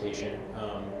representation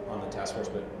on the task force,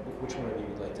 but which one of you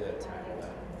would like to tackle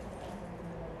that?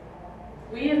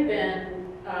 We have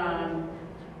been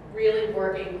really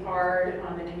working hard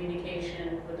on the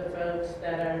communication with the folks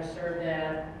that are served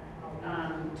at.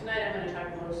 Tonight I'm going to talk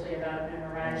mostly about New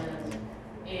Horizons.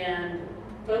 And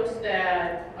folks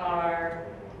that are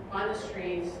on the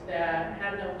streets that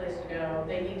have no place to go,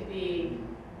 they need to be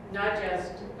not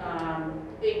just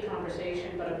in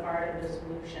conversation, but a part of the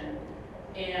solution.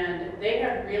 And they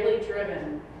have really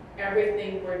driven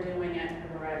everything we're doing at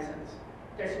New Horizons.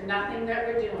 There's nothing that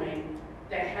we're doing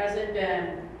that hasn't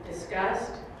been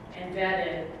discussed and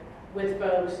vetted with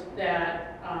folks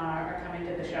that are coming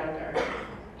to the shelter.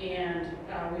 And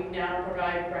we now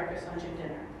provide breakfast, lunch, and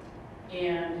dinner.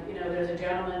 And you know, there's a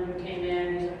gentleman who came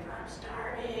in, he's like, I'm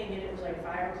starving, and it was like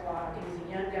 5 o'clock, and he's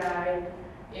a young guy,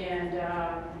 and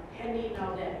hadn't eaten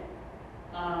all day.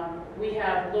 We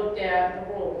have looked at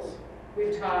the rules.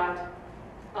 We've talked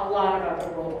a lot about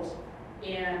the rules,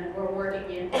 and we're working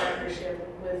in partnership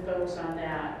with folks on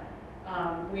that.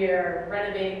 We are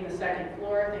renovating the second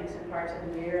floor, thanks in part to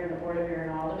the mayor and the board of mayor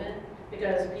and aldermen,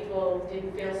 because people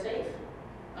didn't feel safe,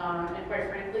 and quite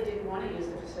frankly didn't want to use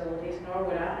the facilities, nor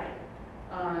would I.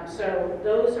 So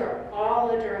those are all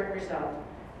a direct result.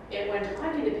 And when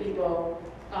talking to people,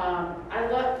 I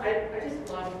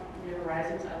just love New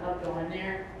Horizons. I love going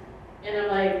there. And I'm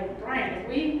like, Brian, if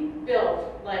we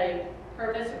built like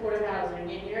permanent supportive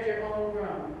housing and you had your own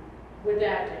room, would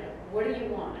that do? What do you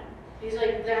want? He's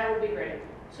like, that would be great.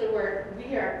 So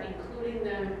we are including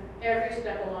them every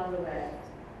step along the way.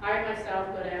 I myself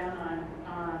go down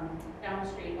on Elm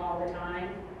Street all the time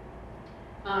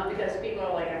because people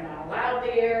are like, I'm not allowed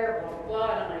there, blah, blah,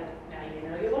 blah. And I'm like, now you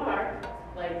know you are.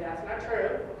 Like, that's not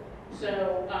true.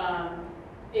 So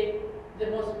the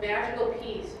most magical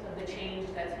piece of the change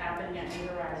that's happening at New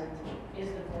Horizons is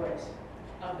the voice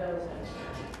of those that are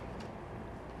served.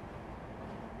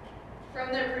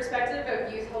 From the perspective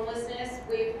of youth homelessness,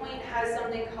 Waypoint has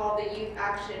something called the Youth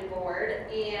Action Board,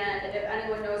 and if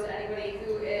anyone knows anybody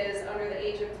who is under the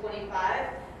age of 25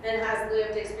 and has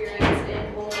lived experience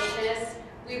in homelessness,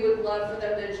 we would love for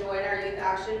them to join our Youth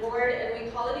Action Board. And we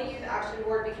call it a Youth Action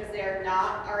Board because they are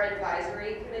not our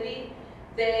advisory committee.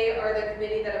 They are the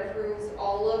committee that approves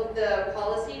all of the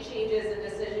policy changes and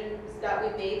decisions that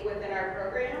we make within our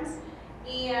programs.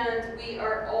 And we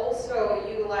are also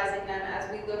utilizing them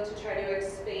as we look to try to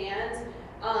expand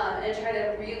and try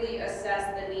to really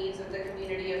assess the needs of the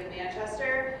community of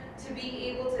Manchester, to be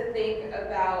able to think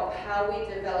about how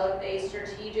we develop a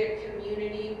strategic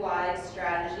community-wide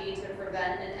strategy to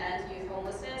prevent and end youth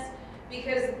homelessness.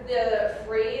 Because the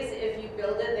phrase, if you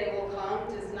build it, they will come,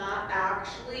 does not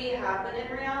actually happen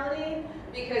in reality.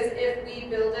 Because if we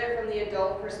build it from the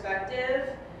adult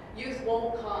perspective, youth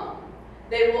won't come.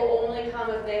 They will only come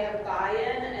if they have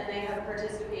buy-in and they have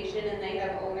participation and they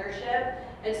have ownership.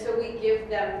 And so we give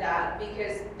them that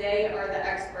because they are the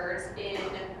experts in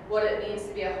what it means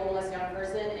to be a homeless young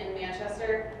person in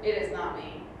Manchester. It is not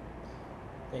me.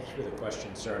 Thank you for the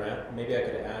question, sir. And maybe I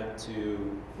could add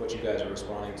to what you guys are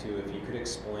responding to. If you could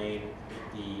explain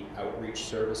the outreach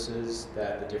services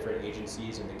that the different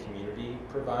agencies in the community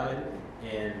provide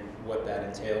and what that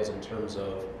entails in terms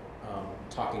of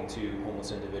talking to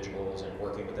homeless individuals and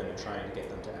working with them and trying to get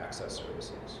them to access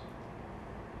services.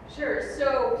 Sure.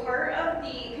 So part of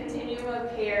the continuum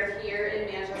of care here in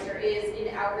Manchester is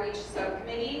an outreach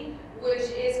subcommittee, which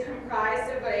is comprised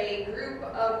of a group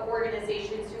of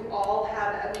organizations who all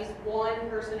have at least one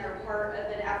person or part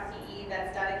of an FTE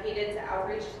that's dedicated to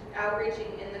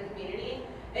outreaching in the community.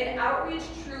 And outreach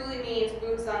truly means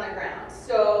boots on the ground.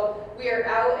 So we are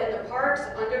out in the parks,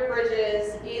 under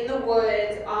bridges, in the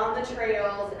woods, on the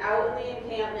trails, out in the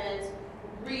encampments,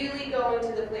 really going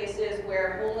to the places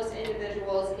where homeless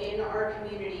individuals in our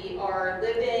community are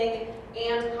living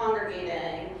and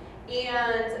congregating.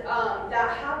 And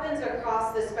that happens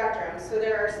across the spectrum. So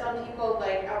there are some people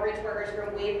like outreach workers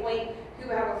from Waypoint who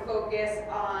have a focus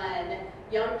on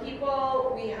young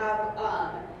people. We have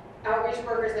outreach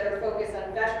workers that are focused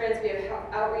on veterans. We have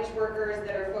outreach workers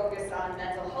that are focused on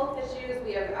mental health issues.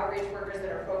 We have outreach workers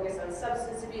that are focused on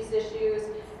substance abuse issues.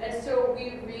 And so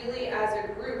we really, as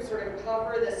a group, sort of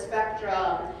cover the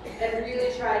spectrum and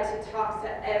really try to talk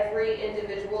to every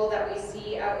individual that we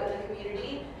see out in the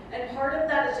community. And part of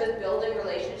that is just building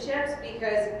relationships,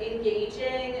 because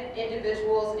engaging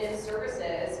individuals in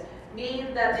services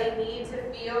means that they need to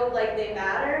feel like they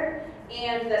matter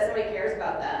and that somebody cares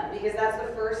about them, because that's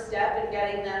the first step in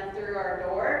getting them through our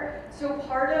door. So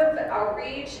part of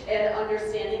outreach and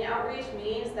understanding outreach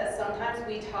means that sometimes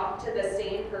we talk to the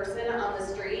same person on the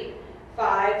street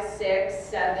 5, 6,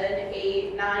 7,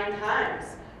 8, 9 times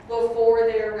before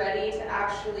they're ready to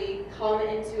actually come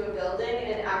into a building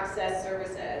and access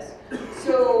services.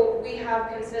 So we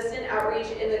have consistent outreach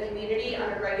in the community on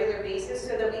a regular basis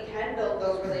so that we can build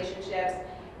those relationships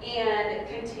and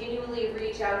continually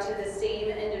reach out to the same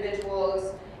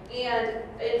individuals and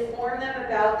inform them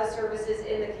about the services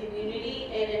in the community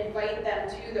and invite them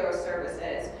to those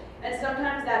services. And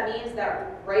sometimes that means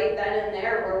that right then and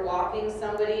there we're walking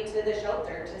somebody to the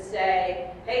shelter to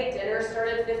say, hey, dinner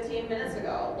started 15 minutes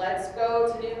ago. Let's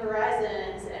go to New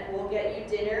Horizons and we'll get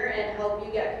you dinner and help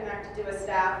you get connected to a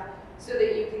staff so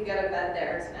that you can get a bed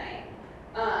there tonight.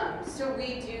 So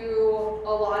we do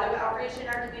a lot of outreach in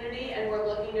our community, and we're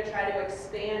looking to try to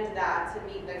expand that to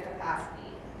meet the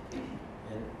capacity.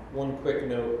 And one quick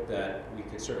note that we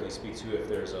could certainly speak to if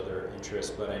there's other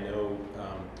interest, but I know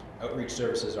outreach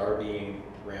services are being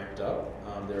ramped up.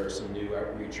 There are some new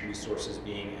outreach resources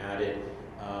being added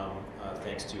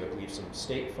thanks to, I believe, some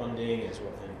state funding as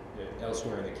well and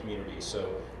elsewhere in the community.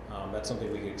 So that's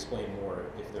something we could explain more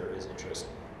if there is interest.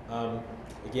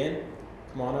 Again,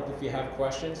 come on up if you have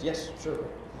questions. Yes, sure. Come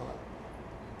on up.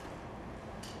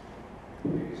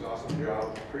 It's awesome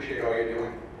job. Appreciate all you're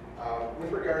doing.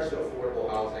 With regards to affordable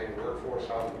housing, workforce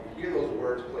housing, you hear those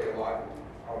words play a lot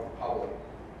out in public.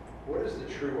 What is the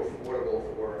true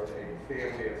affordable for a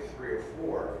family of 3 or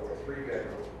 4 for a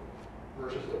 3-bedroom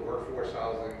versus the workforce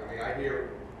housing? I mean, I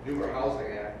hear newer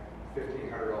housing at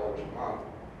 $1,500 a month.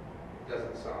 It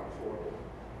doesn't sound affordable.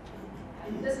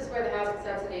 This is where the housing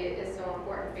subsidy is so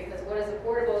important, because what is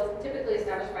affordable is typically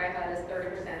established by HUD as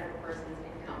 30% of a person's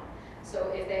income.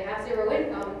 So if they have 0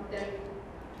 income, then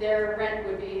their rent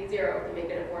would be 0 to make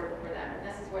it affordable for them. And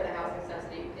this is where the housing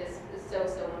subsidy is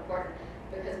so important,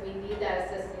 because we need that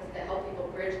assistance to help people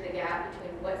bridge the gap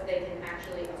between what they can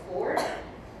actually afford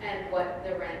and what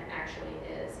the rent actually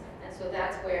is. And so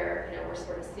that's where, you know, we're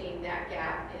sort of seeing that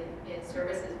gap in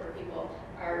services where people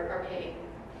are paying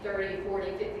 30,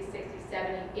 40, 50, 60,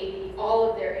 70, 80,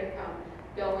 all of their income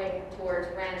going towards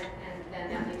rent, and then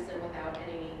that leaves them without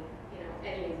any, you know,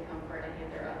 any income for any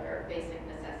of their other basic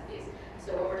necessities.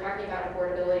 So when we're talking about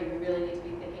affordability, we really need to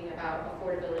be thinking about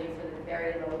affordability for the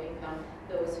very low income,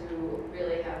 those who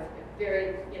really have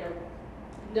very, you know,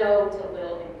 no to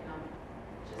little income,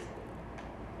 which is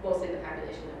mostly the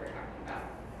population that we're talking about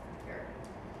here.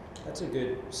 That's a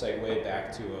good segue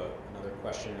back to another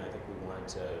question I think we wanted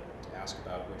to ask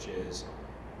about, which is,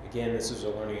 again, this is a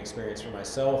learning experience for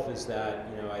myself, is that,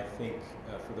 you know, I think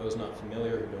for those not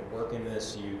familiar who don't work in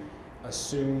this, you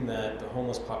assume that the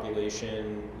homeless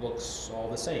population looks all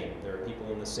the same. There are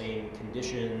people in the same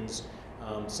conditions,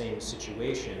 same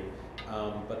situation,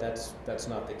 but that's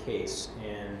not the case.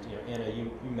 And, you know, Anna,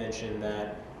 you mentioned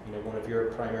that, you know, one of your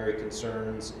primary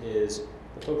concerns is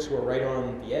the folks who are right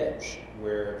on the edge,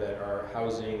 where that are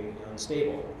housing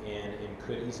unstable and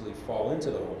could easily fall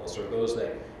into the homeless, or those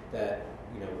that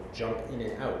you know, jump in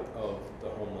and out of the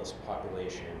homeless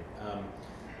population.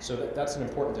 So that's an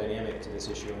important dynamic to this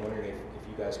issue. I'm wondering if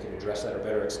you guys could address that or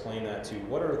better explain that to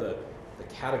what are the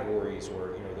categories,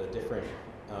 or, you know, the different,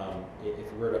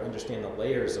 if we were to understand the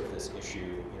layers of this issue,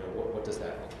 you know, what does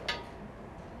that look like?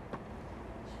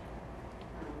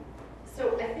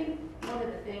 So I think one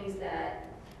of the things that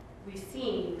we've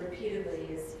seen repeatedly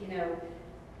is, you know,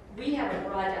 we have a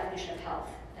broad definition of health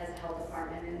as a health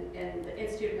department, and the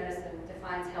Institute of Medicine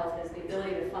defines health as the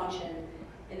ability to function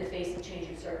in the face of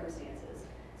changing circumstances.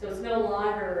 So it's no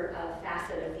longer a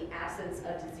facet of the absence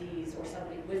of disease or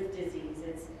somebody with disease,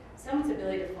 it's someone's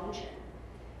ability to function.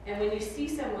 And when you see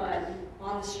someone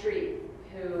on the street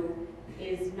who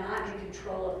is not in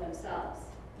control of themselves,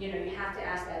 you know, you have to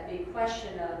ask that big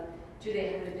question of, do they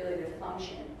have an ability to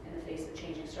function in the face of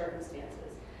changing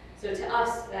circumstances? So to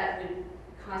us, that would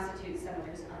constitute someone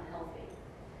who's unhealthy.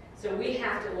 So we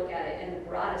have to look at it in the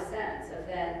broadest sense of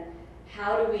then,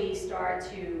 how do we start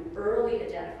to early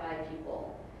identify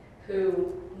people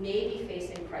who may be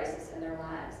facing crisis in their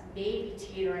lives, may be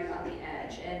teetering on the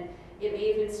edge, and it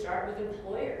may even start with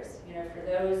employers. You know, for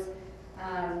those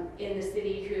in the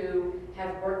city who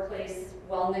have workplace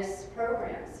wellness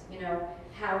programs, you know,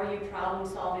 how are you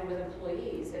problem solving with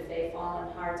employees if they fall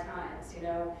on hard times? You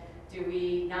know, Do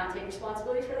we not take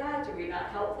responsibility for that? Do we not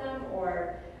help them?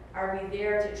 Or are we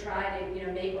there to try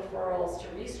to, make referrals to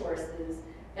resources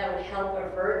that would help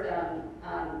avert them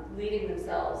leading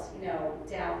themselves,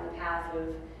 down the path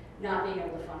of not being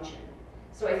able to function?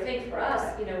 So I think for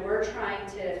us, we're trying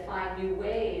to find new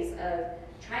ways of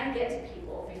trying to get to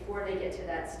people before they get to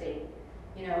that state,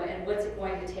 and what's it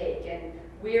going to take, and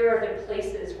where are the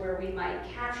places where we might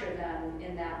capture them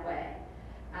in that way.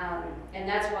 And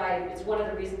that's why, it's one of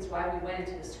the reasons why we went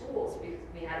into the schools, because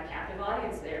we had a captive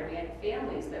audience there. We had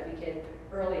families that we could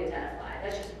early identify.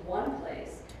 That's just one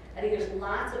place. I think there's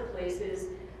lots of places.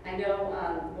 I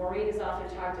know Maureen has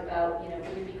often talked about,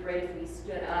 it would be great if we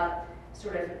stood up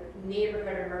sort of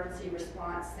neighborhood emergency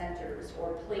response centers,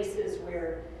 or places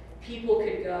where people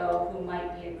could go who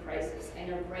might be in crisis. I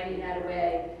know Granite United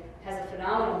Way has a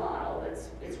phenomenal model.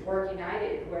 It's Work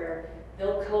United, where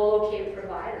they'll co-locate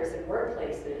providers in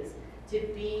workplaces to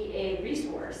be a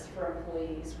resource for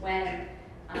employees when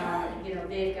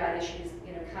they've got issues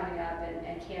coming up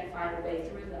and can't find a way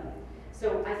through them.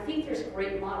 So I think there's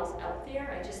great models out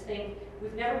there. I just think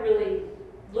we've never really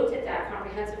looked at that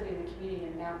comprehensively in the community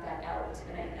and mapped that out.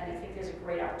 And I think there's a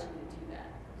great opportunity to do that.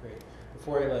 Great.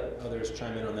 Before I let others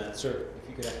chime in on that, sir, if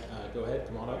you could go ahead,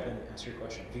 come on up and ask your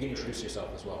question. If you can introduce yourself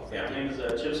as well. Yeah, my name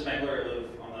is Chip Spangler. I live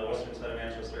on the western side of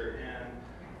Manchester, and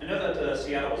I know that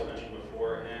Seattle was mentioned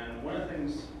before, and one of the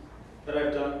things that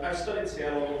I've studied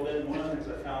Seattle a little bit, and one of the things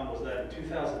I found was that in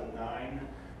 2009,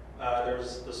 there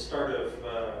was the start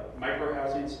of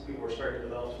micro-housing, so people were starting to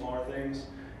develop smaller things,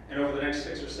 and over the next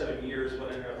 6 or 7 years,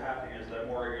 what ended up happening is that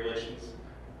more regulations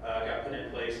got put in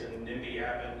place, and NIMBY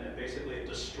happened, and basically it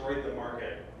destroyed the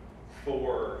market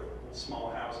for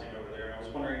small housing over there. And I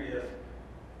was wondering if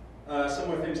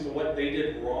similar things to what they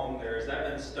did wrong there, has that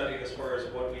been studied as far as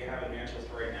what we have in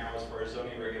Manchester right now, as far as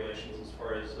zoning regulations, as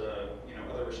far as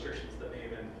other restrictions that may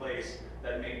have been in place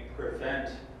that may prevent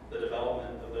the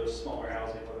development of those smaller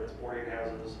housing, whether it's boarding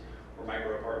houses or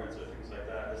micro apartments or things like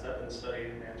that? Has that been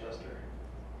studied in Manchester?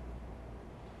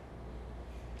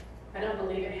 I don't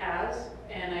believe it has,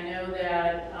 and I know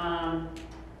that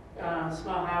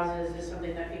small houses is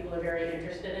something that people are very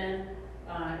interested in.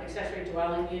 Accessory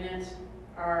dwelling units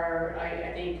are,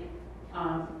 I think,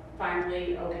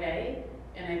 finally okay,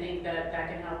 and I think that that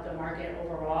can help the market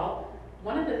overall.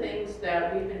 One of the things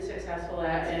that we've been successful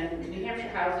at, and New Hampshire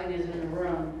Housing is in the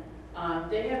room,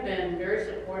 they have been very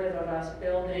supportive of us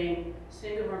building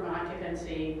single room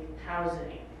occupancy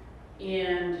housing.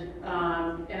 And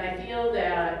I feel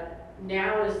that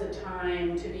now is the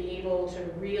time to be able to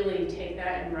really take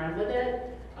that and run with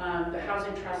it. The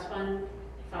Housing Trust Fund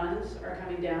funds are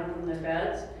coming down from the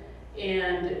feds,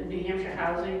 and New Hampshire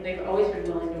Housing, they've always been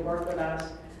willing to work with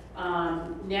us.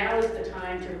 Now is the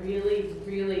time to really,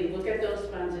 really look at those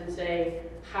funds and say,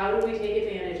 how do we take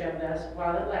advantage of this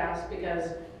while it lasts?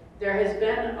 Because there has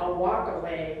been a walk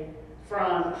away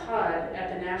from HUD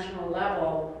at the national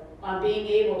level on being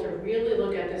able to really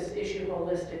look at this issue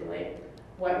holistically.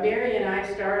 What Mary and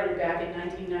I started back in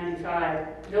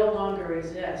 1995 no longer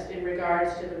exists in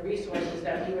regards to the resources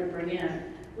that we would bring in.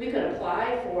 We could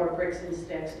apply for bricks and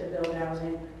sticks to build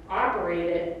housing, operate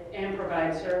it, and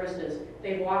provide services.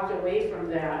 They walked away from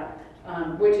that,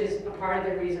 which is a part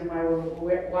of the reason why we're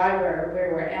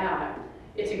where we're at.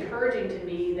 It's encouraging to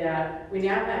me that we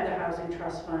now have the Housing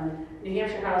Trust Fund. New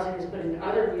Hampshire Housing is putting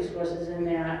other resources in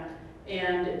that,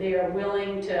 and they are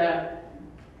willing to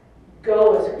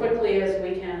go as quickly as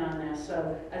we can on this.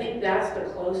 So I think that's the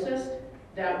closest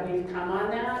that we've come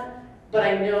on that, but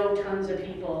I know tons of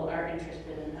people are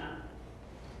interested in that.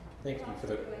 Thank you for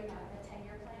the... Doing a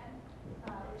 10-year plan,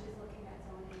 which is looking at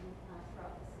zoning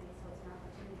throughout the city, so it's an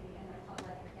opportunity, and the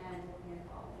public, again, will be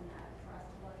involved in that for us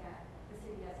to look at the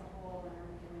city as a whole, and are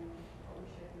we doing what we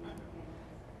should be doing.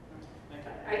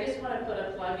 I just want to put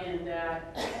a plug in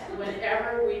that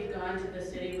whenever we've gone to the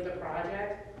city with a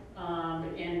project,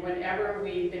 and whenever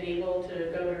we've been able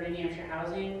to go to New Hampshire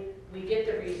Housing, we get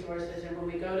the resources, and when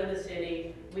we go to the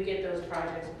city, we get those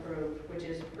projects approved, which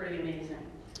is pretty amazing.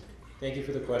 Thank you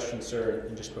for the question, sir.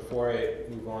 And just before I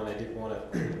move on, I did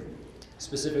want to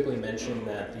specifically mention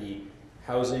that the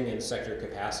Housing and Sector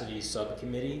Capacity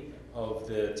Subcommittee of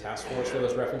the task force that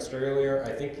was referenced earlier,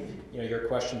 I think your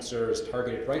question, sir, is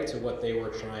targeted right to what they were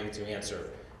trying to answer,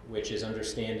 which is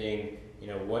understanding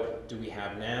what do we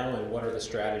have now and what are the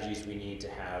strategies we need to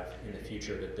have in the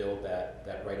future to build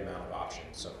that right amount of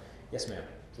options. So, yes, ma'am,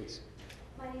 please.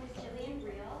 My name is Jillian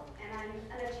Reel, and I'm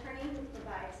an attorney who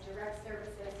provides direct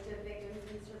services to victims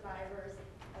and survivors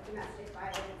of domestic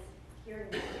violence here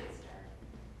in Manchester.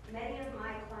 Many of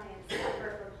my clients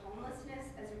suffer from homelessness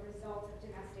as a result of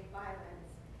domestic violence,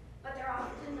 but they're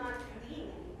often not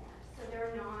fleeing anymore.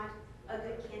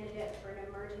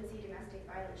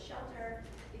 violence shelter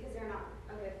because they're not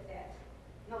a good fit.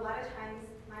 And a lot of times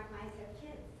my clients have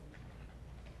kids.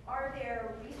 Are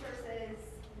there resources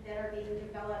that are being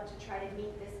developed to try to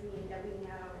meet this need that we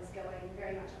know is going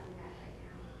very much unmet right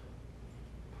now?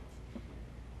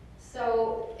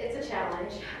 So it's a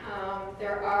challenge.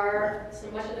 There are,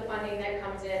 so much of the funding that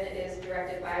comes in is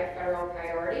directed by federal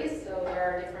priorities. So there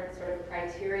are different sort of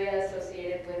criteria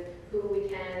associated with who we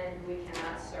can and who we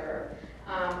cannot serve.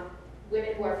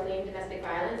 Women who are fleeing domestic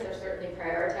violence are certainly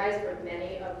prioritized for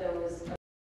many of those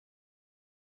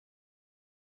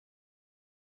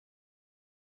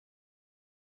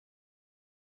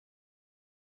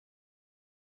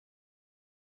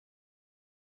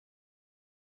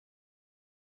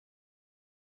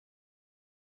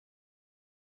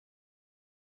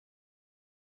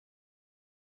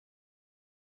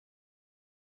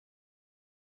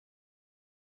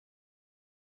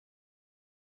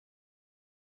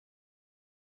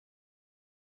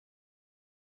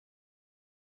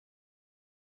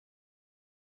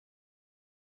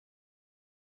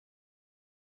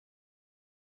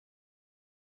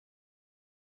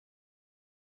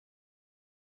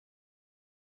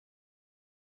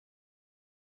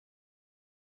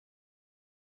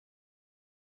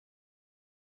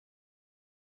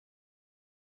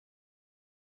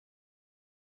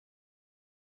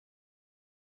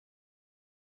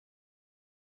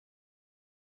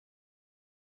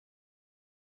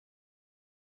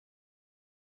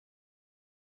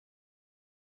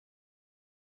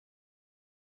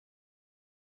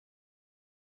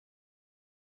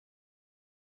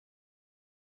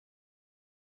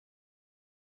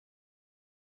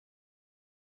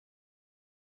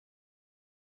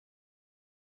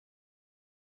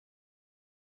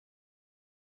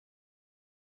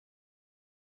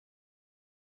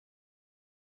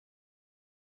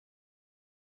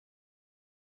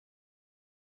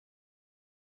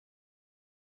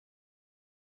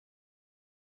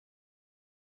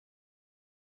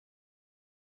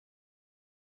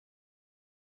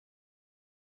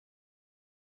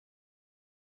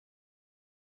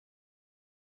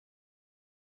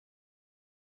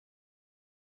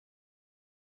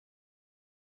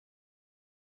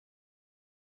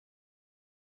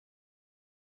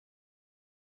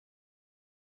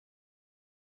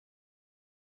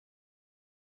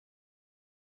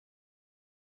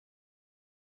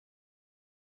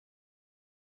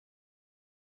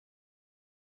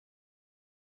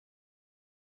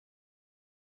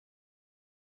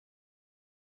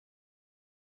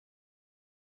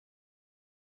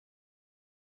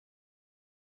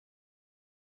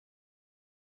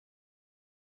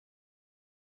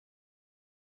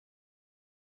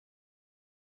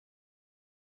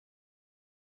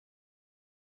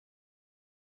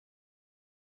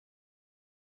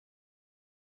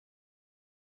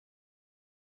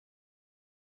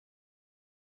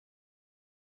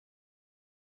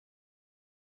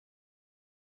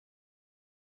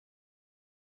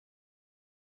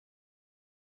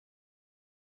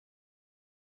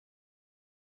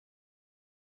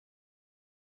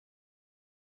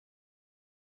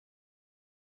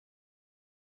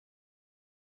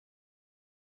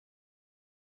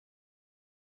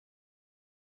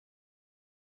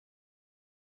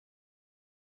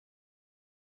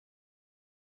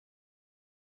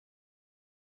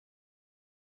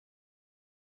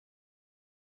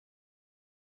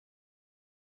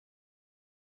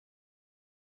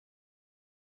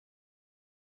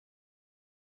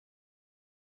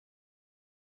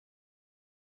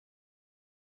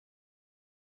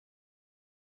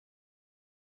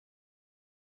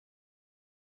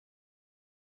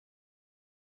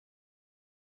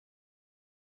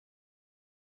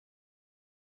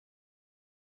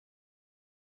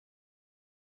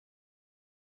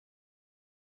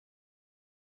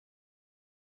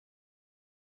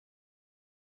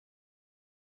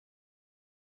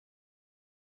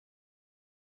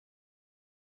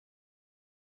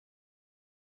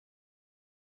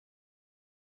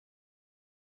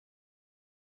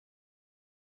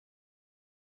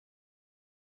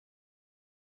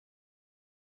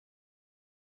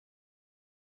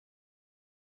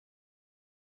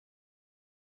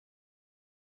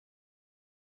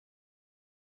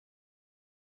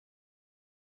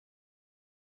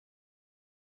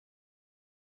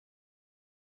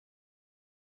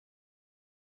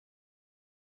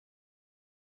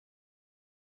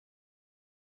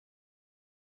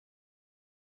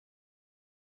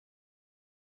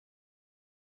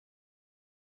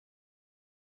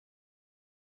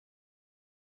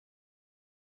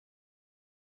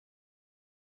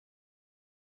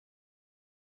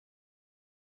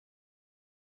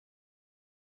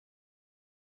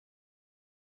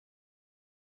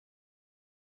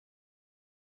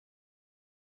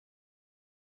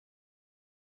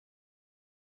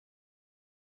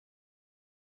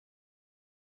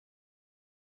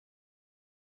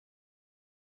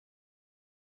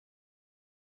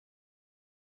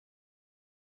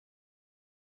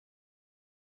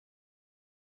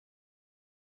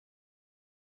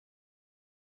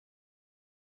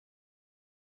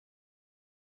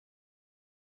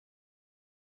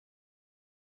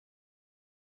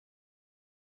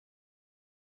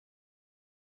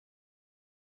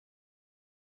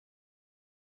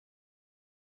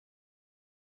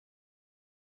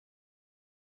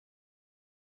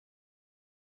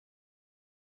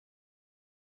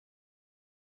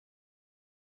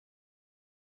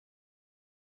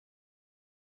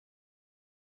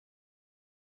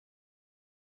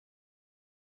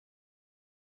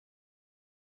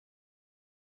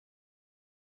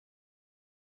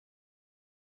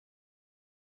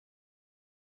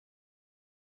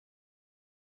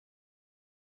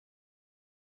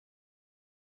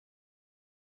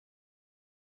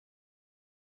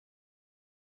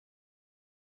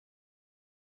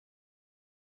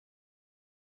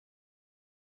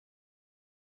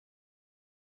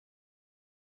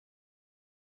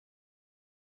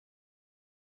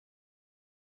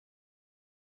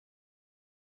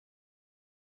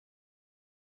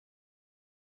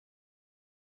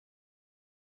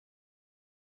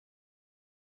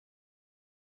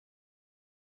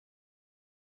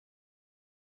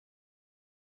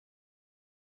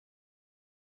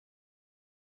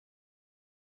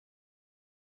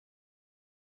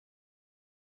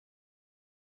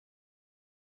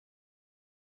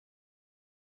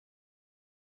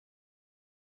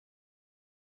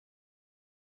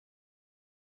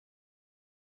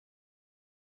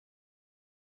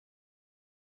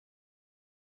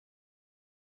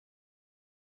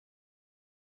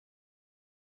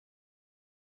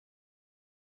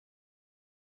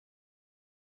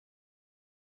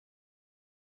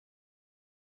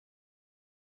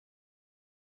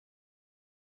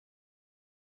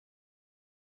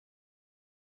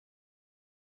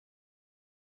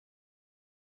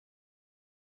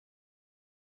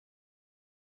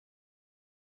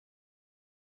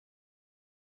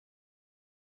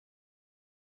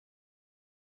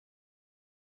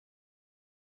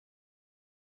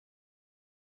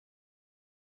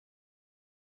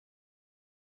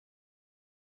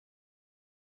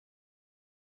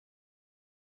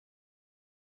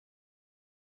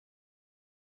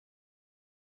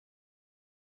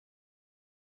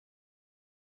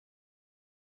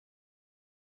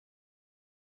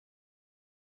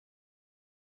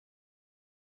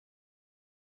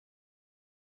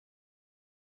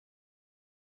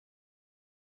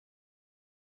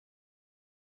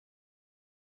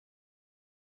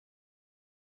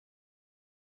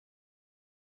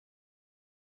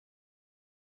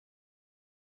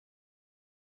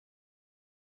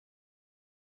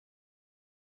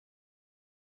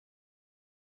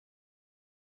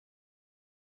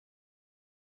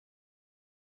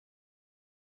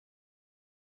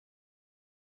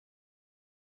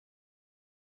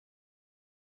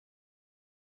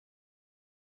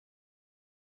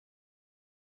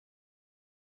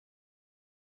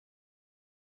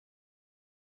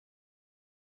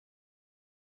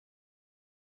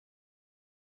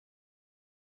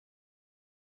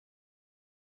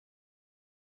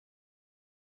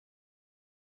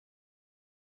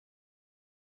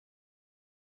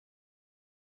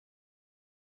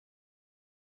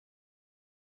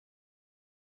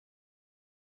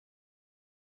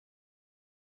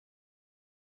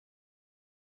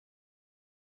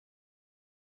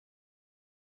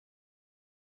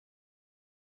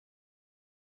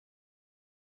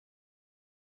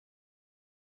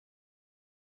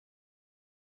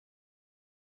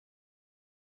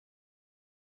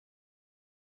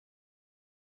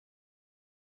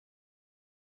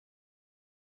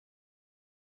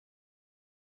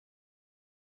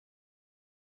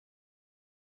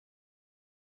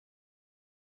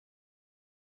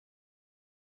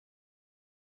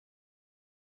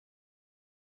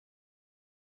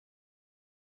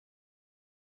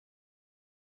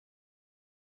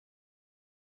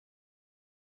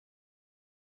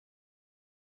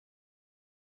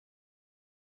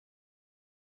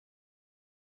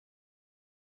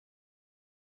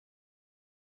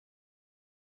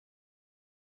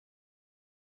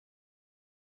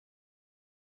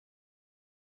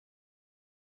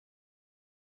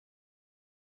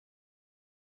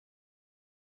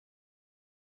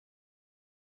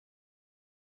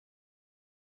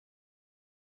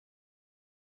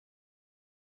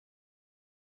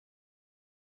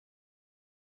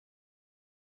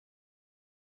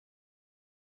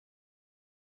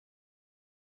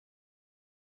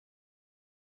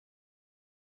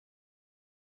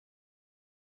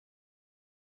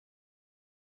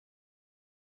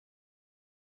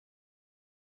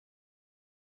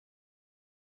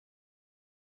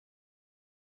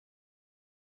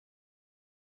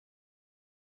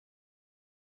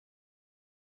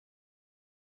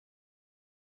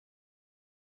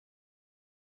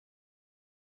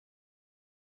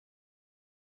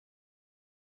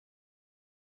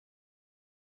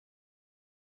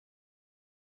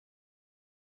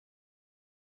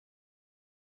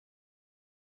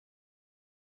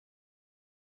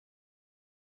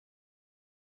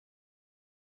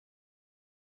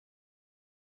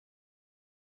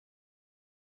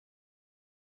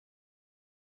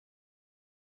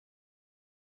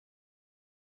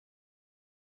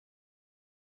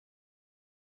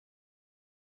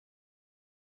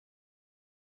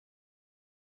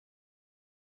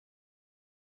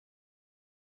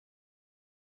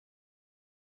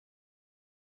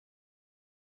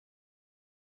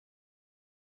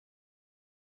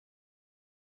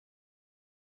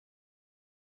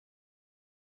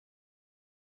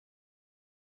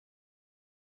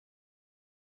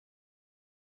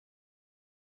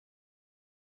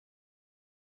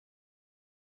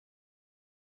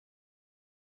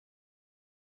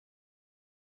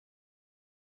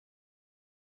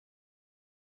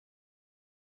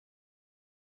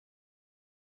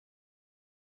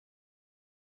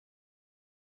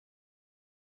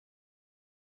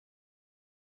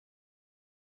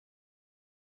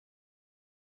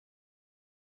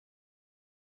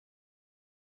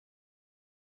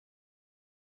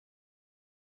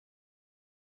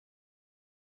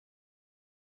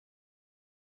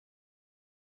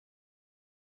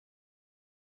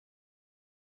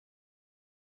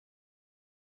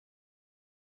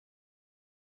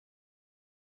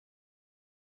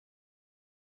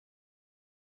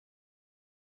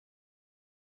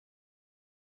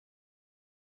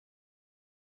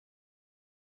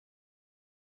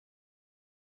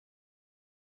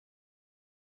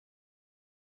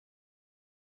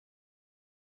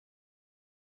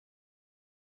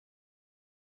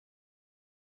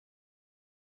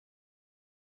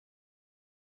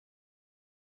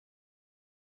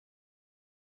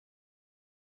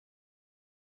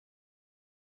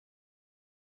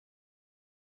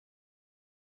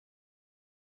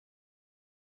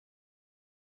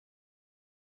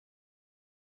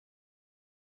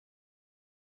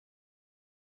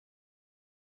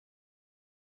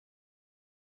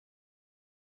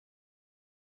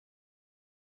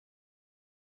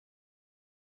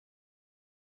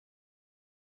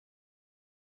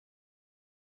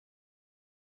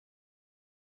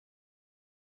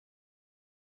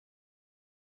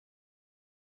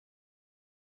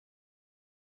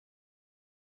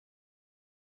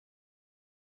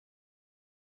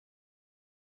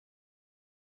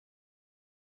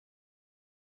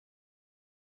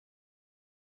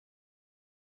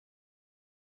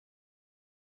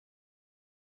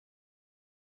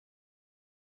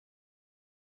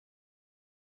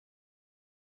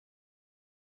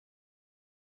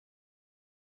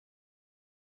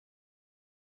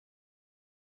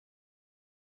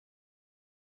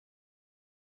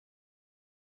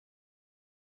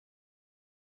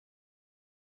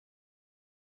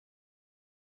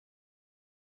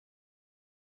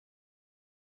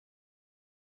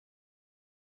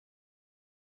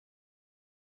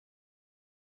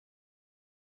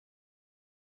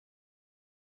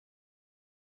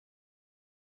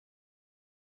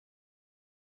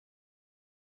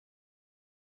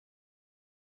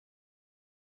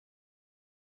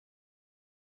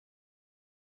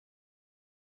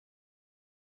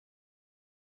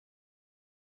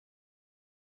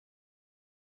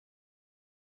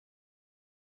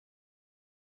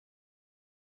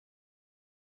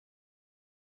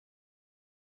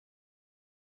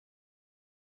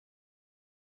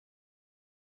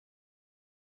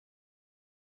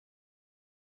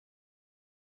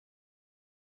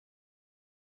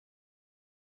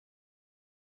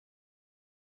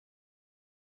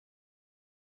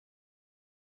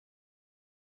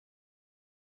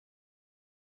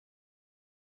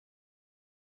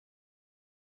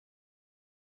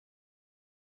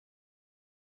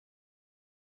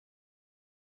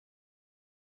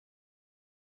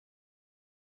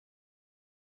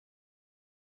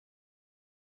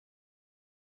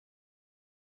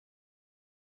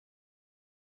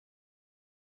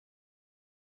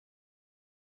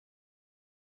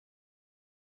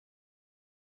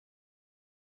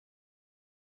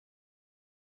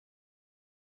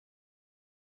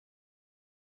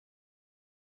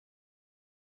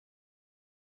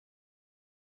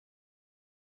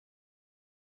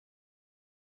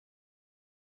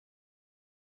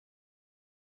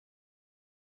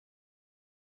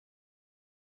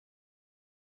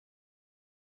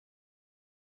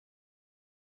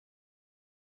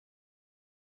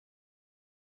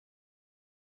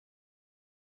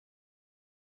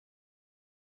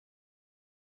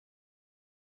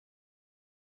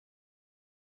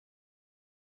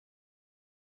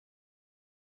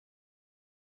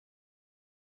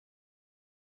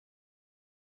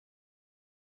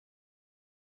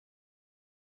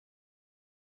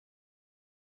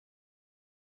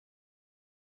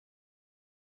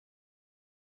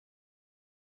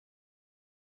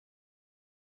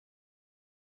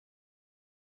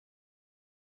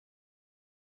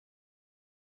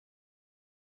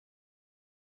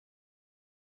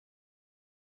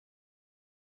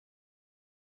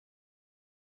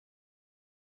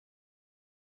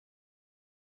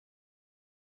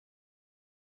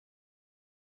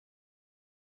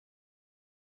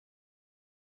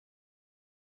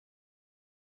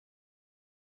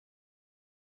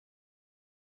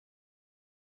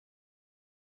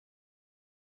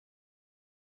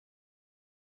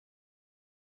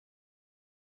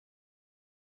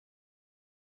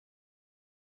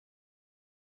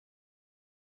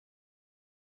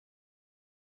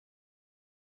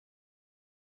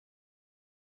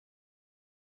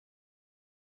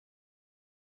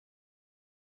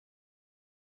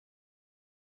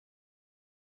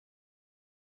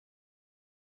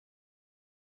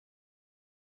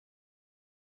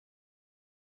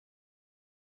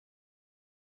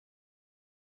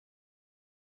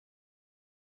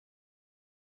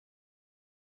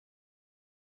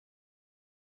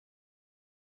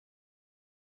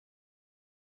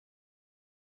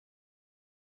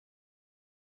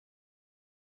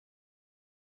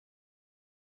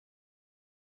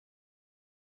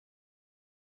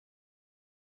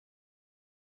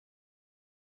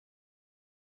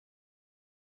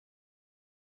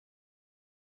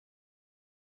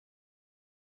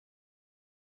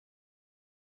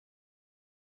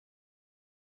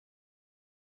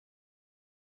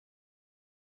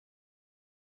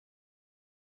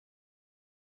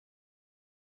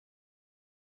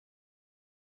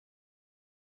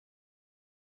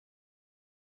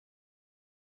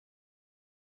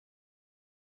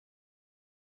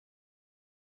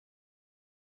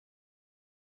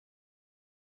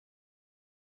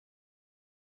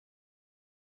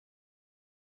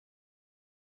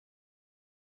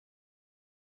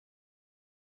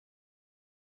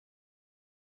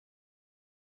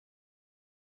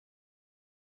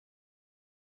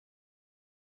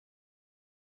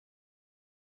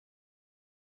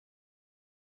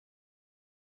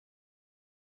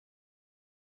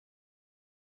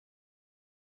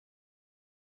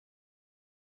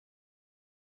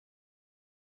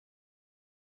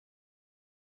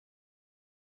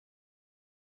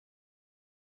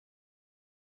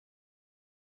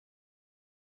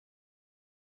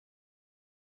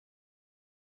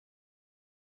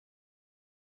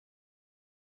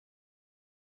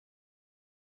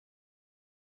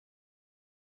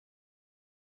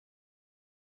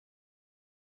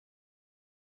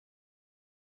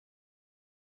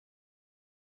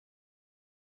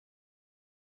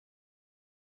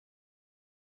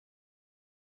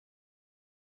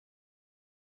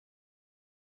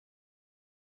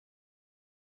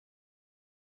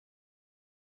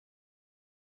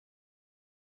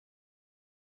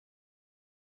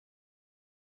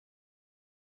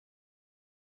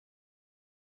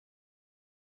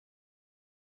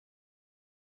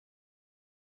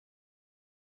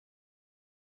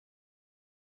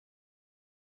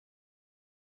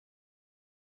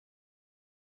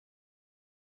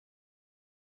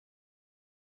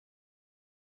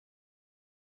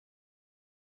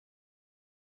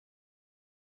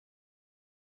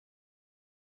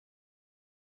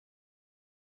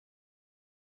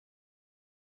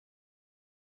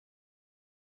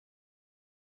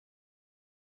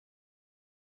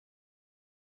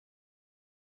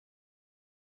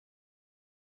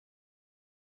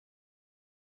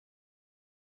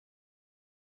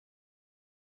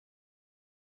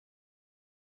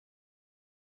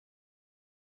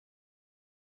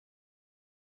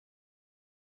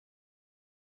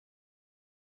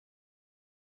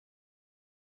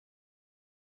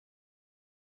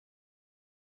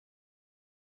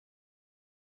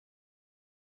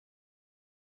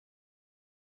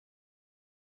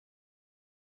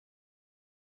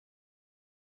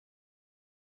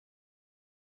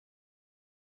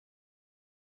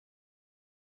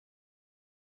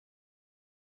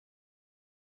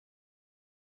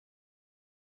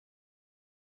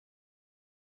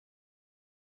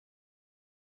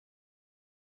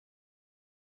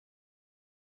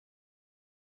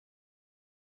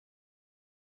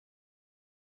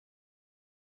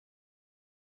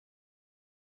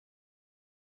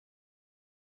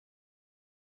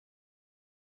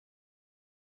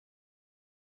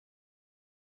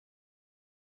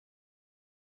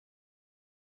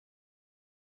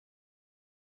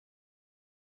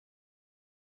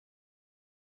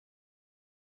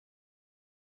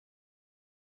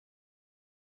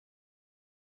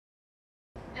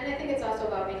And I think it's also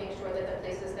about making sure that the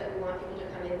places that we want people to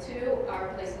come into are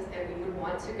places that we would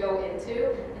want to go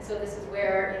into. And so this is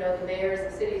where, you know, the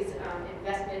mayor's, the city's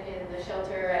investment in the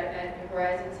shelter at New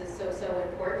Horizons is so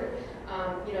important.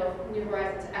 You know, New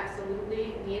Horizons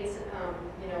absolutely needs,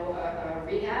 you know, a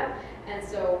rehab. And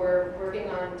so we're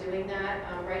working on doing that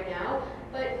right now.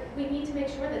 But we need to make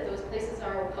sure that those places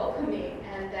are welcoming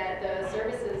and that the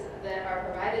services that are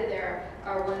provided there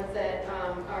are ones that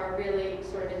are really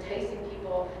sort of enticing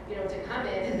people, you know, to come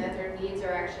in, and that their needs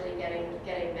are actually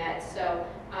getting met. So,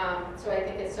 so I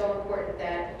think it's so important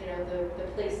that, you know, the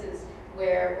places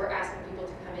where we're asking people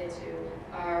to come into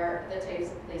are the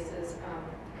types of places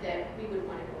that we would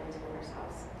want to go into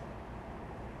ourselves.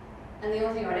 And the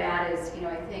only thing I would add is, you know,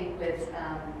 I think with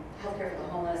healthcare for the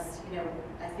homeless, you know,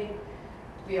 I think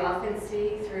we often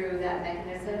see through that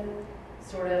mechanism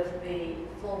sort of the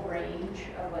full range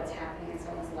of what's happening in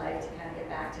someone's life to kind of get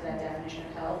back to that definition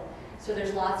of health. So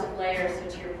there's lots of layers.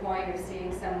 So to your point of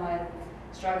seeing someone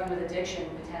struggling with addiction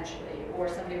potentially, or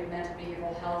somebody with mental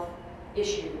behavioral health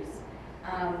issues,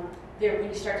 when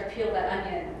you start to peel that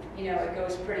onion, you know, it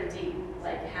goes pretty deep.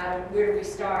 Like where do we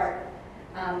start?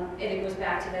 And it goes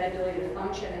back to that ability to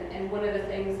function. And one of the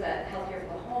things that Healthcare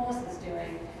for the Homeless is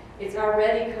doing, it's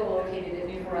already co-located at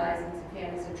New Horizons and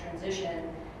Families in Transition.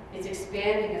 It's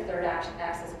expanding a third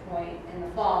access point in the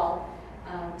fall,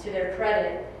 to their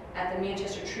credit, at the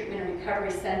Manchester Treatment and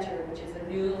Recovery Center, which is a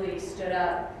newly stood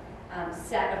up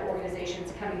set of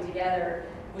organizations coming together,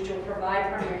 which will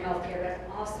provide primary health care,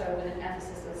 but also with an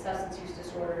emphasis on substance use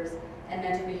disorders and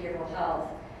mental behavioral health.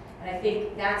 And I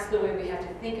think that's the way we have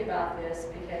to think about this,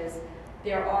 because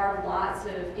there are lots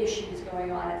of issues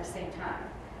going on at the same time,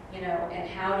 you know, and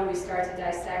how do we start to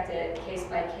dissect it case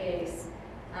by case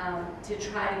to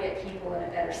try to get people in a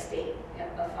better state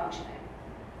of functioning.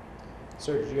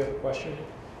 Sir, did you have a question?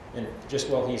 And just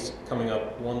while he's coming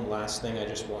up, one last thing I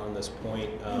just want on this point.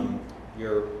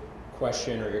 Your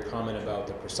question or your comment about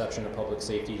the perception of public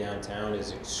safety downtown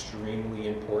is extremely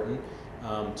important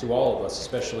to all of us,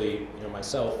 especially, you know,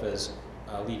 myself as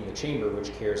leading the chamber,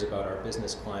 which cares about our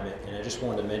business climate. And I just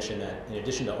wanted to mention that in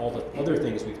addition to all the other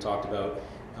things we've talked about,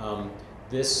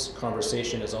 this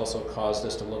conversation has also caused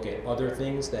us to look at other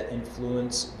things that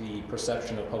influence the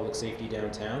perception of public safety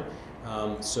downtown.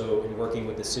 So in working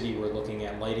with the city, we're looking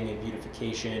at lighting and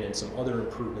beautification and some other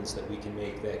improvements that we can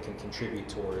make that can contribute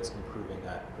towards improving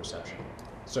that perception.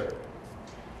 Sir.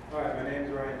 Hi, my name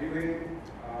is Ryan Dewey.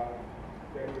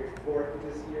 February 4th of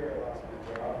this year, I lost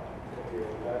my job.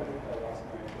 February 11th, I lost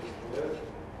my place to live.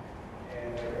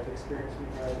 And I got to experience New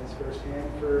Horizons firsthand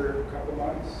for a couple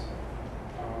months.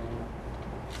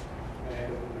 I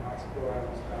ended up in the hospital. I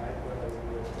almost died, but I was in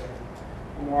good shape.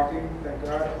 I'm walking, thank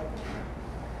God.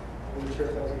 I wasn't sure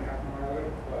if I was going to happen or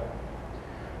not,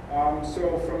 but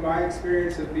so from my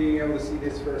experience of being able to see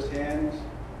this firsthand,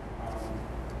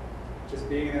 just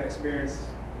being in that experience,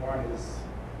 one can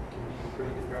be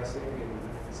pretty depressing and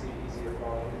it's easy to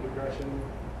fall into depression.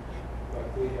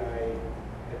 Luckily, I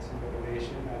had some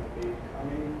motivation. I had a baby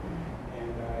coming,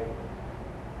 and I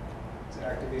was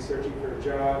actively searching for a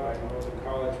job. I enrolled in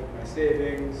college with my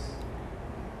savings.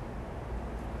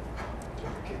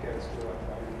 Kick out of school.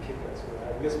 I didn't kick out of school.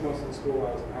 I missed most of the school.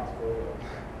 I was in the hospital.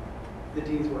 The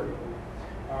dean's working.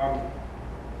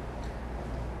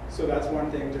 So that's one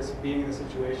thing. Just being in the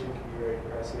situation can be very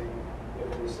depressing,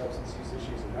 whether there's substance use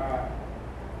issues or not.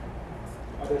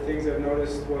 Other things I've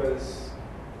noticed was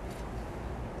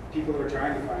people who are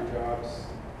trying to find jobs.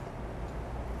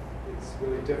 It's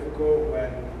really difficult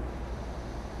when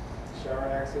shower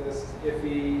access is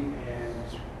iffy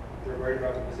and they're worried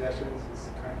about the possessions. It's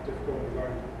kind of difficult when you're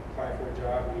going to apply for a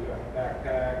job and you've got a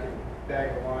backpack and a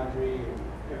bag of laundry and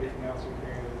everything else you're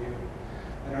carrying with you.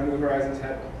 And our New Horizons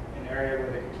had an area where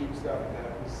they could keep stuff, and that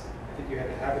was, I think you had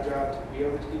to have a job to be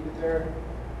able to keep it there.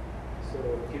 So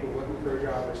people looking for a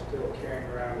job are still carrying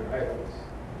around their items.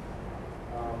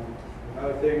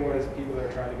 Another thing was people that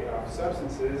are trying to get off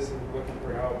substances and looking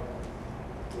for help.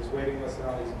 There's waiting lists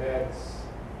on all these beds.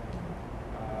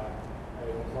 I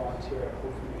volunteer at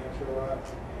Hope, New Hampshire a lot,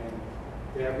 and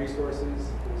they have resources.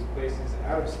 There's places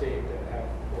out of state that have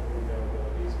open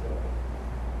availabilities, but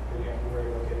then you have to worry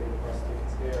about getting the bus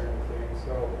tickets there and everything.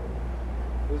 So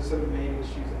those are some of the main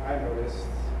issues I noticed.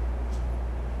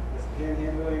 This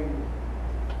panhandling,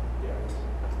 yeah.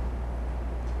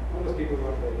 Homeless people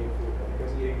don't really eat food. I think I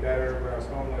was eating better when I was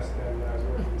homeless than when I was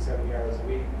working 70 hours a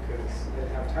week because I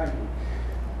didn't have time to eat.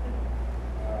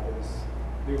 There was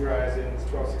New Horizons,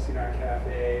 1269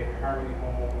 Cafe, Harmony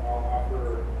Home all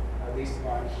offer at least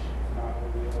lunch, if not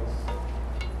meals.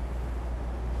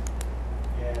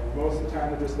 And most of the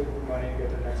time they're just looking for money to get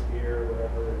their next beer or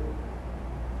whatever. And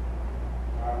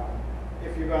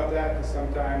iffy about that, because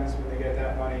sometimes when they get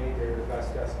that money, they're less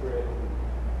desperate. And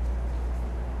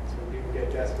so when people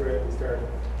get desperate and start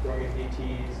going in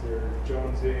DTs or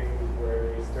jonesing,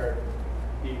 where they start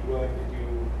being willing to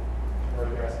do more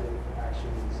aggressive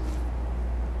actions.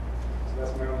 So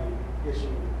that's my only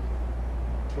issue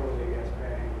totally against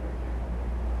banning.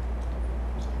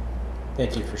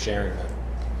 Thank you for sharing that.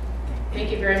 Thank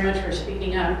you very much for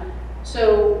speaking up.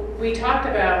 So we talked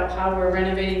about how we're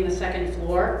renovating the second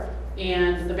floor,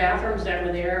 and the bathrooms that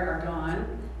were there are gone,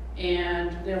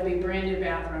 and there'll be brand new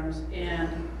bathrooms,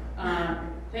 and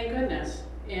thank goodness.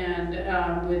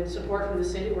 And with support from the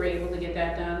city, we're able to get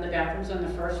that done. The bathrooms on the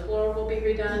first floor will be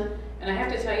redone, and I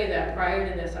have to tell you that prior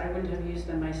to this, I wouldn't have used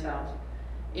them myself.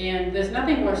 And there's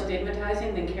nothing more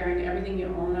stigmatizing than carrying everything you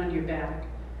own on your back.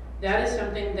 That is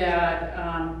something that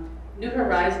New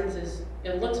Horizons is,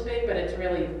 it looks big, but it's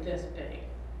really this big.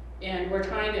 And we're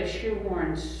trying to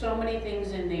shoehorn so many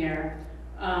things in there,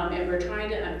 and we're trying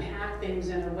to unpack things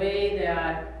in a way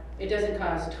that it doesn't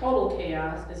cause total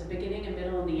chaos. There's a beginning, a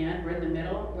middle, and the end. We're in the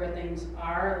middle where things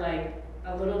are like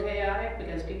a little chaotic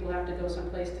because people have to go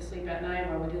someplace to sleep at night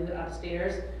while we do the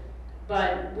upstairs.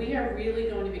 But we are really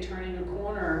going to be turning a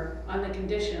corner on the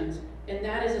conditions, and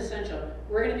that is essential.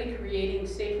 We're going to be creating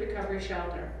safe recovery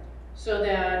shelter so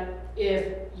that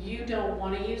if you don't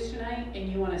want to use tonight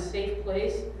and you want a safe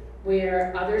place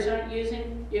where others aren't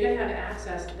using, you're going to have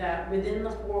access to that within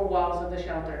the four walls of the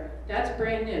shelter. That's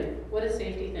brand new. What a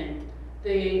safety thing.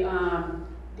 The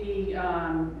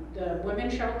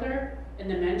women's shelter and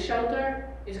the men's shelter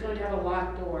is going to have a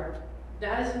locked door.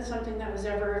 That isn't something that was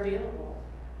ever available.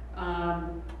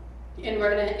 And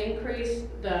we're going to increase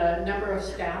the number of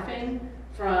staffing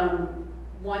from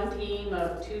one team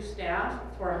of 2 staff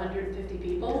for 150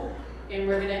 people, and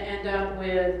we're going to end up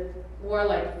with more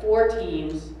like 4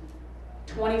 teams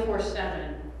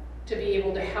 24/7 to be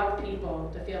able to help people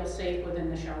to feel safe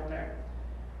within the shelter.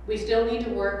 We still need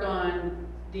to work on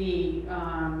the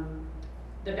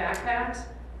backpacks,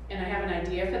 and I have an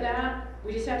idea for that.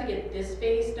 We just have to get this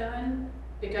phase done,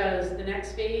 because the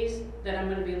next phase that I'm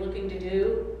going to be looking to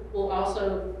do will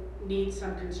also need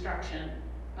some construction.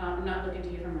 I'm not looking to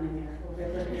you for money there. We're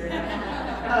looking at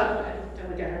her. Don't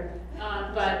look at her.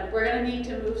 But we're going to need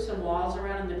to move some walls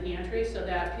around in the pantry so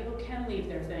that people can leave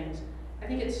their things. I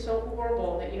think it's so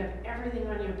horrible that you have everything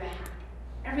on your back.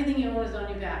 Everything you own is on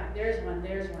your back. There's one,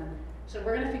 there's one. So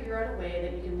we're going to figure out a way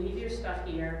that you can leave your stuff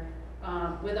here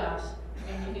with us,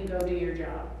 and you can go do your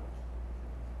job.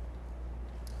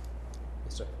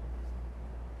 Yes, sir.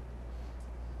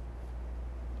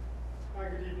 Hi,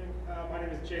 good evening. My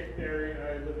name is Jake Berry.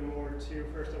 I live in Ward 2.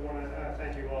 First, I want to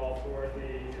thank you all for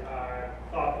the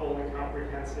thoughtful and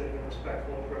comprehensive and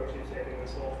respectful approach you've taken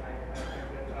this whole thing. I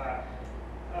think that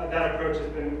that approach has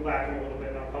been lacking a little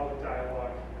bit in our public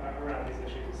dialogue around these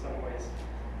issues in some ways.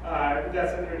 That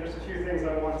said, there's a few things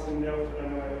I want to note that I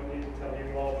know I don't need to tell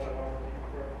you all, but I want to repeat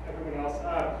for everyone else.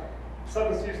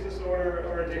 Substance use disorder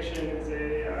or addiction is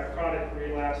a chronic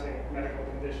relapsing medical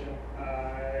condition.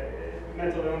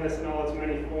 Mental illness in all its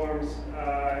many forms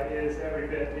is every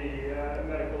bit the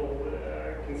medical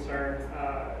concern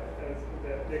as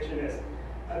that addiction is.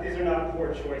 These are not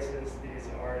poor choices. These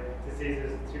are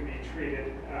diseases to be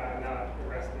treated, not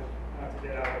arrested to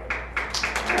get out of.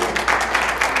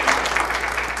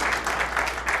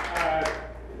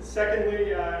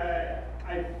 Secondly,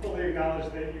 I fully acknowledge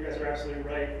that you guys are absolutely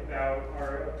right about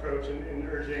our approach in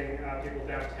urging people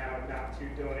downtown not to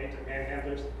donate to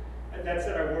panhandlers. That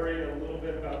said, I worry a little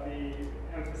bit about the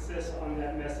emphasis on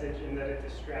that message and that it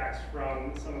distracts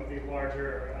from some of the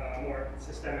larger, more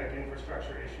systemic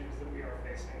infrastructure issues that we are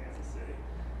facing as a city.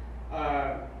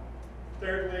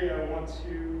 Thirdly, I want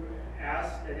to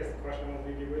ask, I guess the question I want to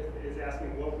leave you with is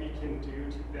asking what we can do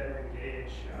to better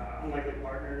engage unlikely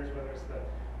partners, whether it's the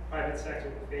private sector,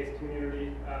 the faith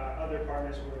community, other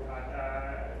partners who are not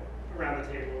around the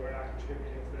table, who are not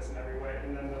contributing to this in every way.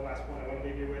 And then the last point I want to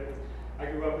leave you with is, I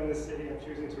grew up in this city. I'm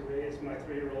choosing to raise my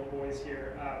 3-year-old boys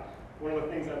here. One of the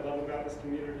things I love about this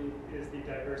community is the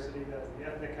diversity, that's the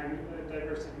ethnic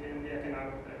diversity and the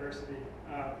economic diversity.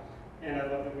 And I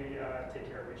love that we take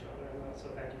care of each other. So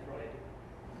thank you for all you do.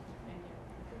 Thank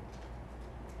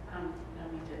you. I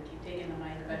don't mean to keep taking the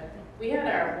mic, but we had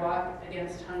our walk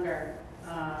against hunger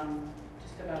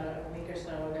just about a week or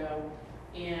so ago,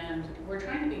 and we're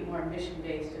trying to be more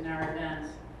mission-based in our events.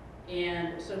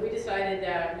 And so we decided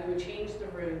that we would change the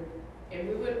route, and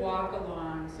we would walk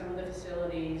along some of the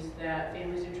facilities that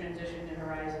Families in Transition New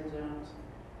Horizons owns,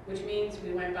 which means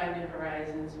we went by New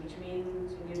Horizons, which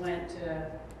means we went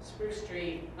to Spruce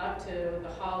Street, up to the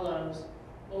Hollows,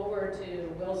 over to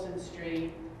Wilson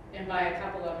Street, and by a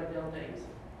couple other buildings.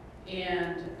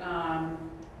 And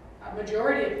a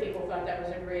majority of people thought that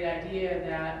was a great idea,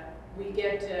 that we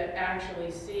get to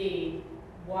actually see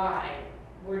why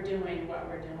we're doing what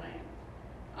we're doing.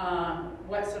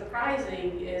 What's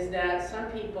surprising is that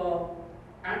some people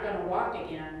aren't going to walk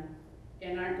again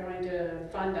and aren't going to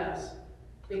fund us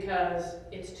because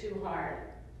it's too hard.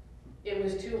 It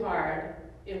was too hard.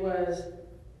 It was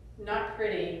not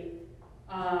pretty,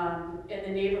 and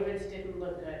the neighborhoods didn't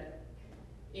look good.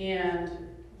 And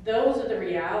those are the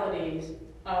realities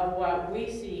of what we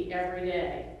see every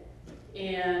day.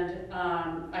 And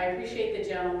I appreciate the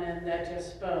gentleman that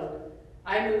just spoke.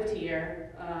 I moved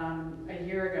here a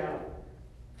year ago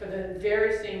for the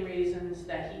very same reasons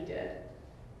that he did.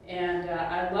 And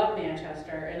I love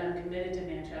Manchester, and I'm committed to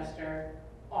Manchester,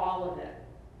 all of it.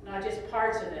 Not just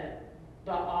parts of it,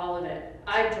 but all of it.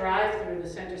 I drive through the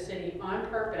center city on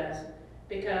purpose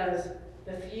because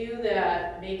the few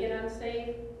that make it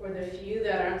unsafe, or the few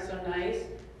that aren't so nice,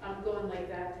 I'm going like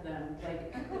that to them.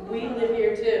 Like, we live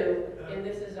here too, and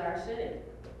this is our city.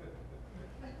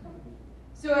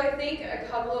 So I think a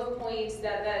couple of points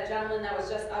that that gentleman that was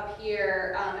just up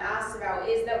here asked about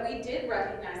is that we did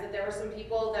recognize that there were some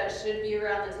people that should be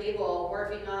around the table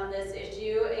working on this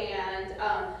issue and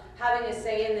having a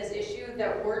say in this issue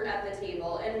that weren't at the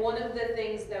table. And one of the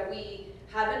things that we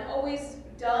haven't always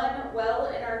done well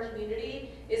in our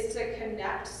community is to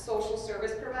connect social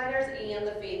service providers and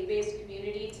the faith-based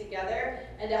community together,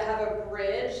 and to have a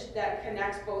bridge that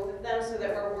connects both of them so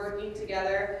that we're working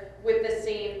together with the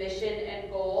same mission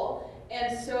and goal.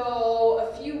 And so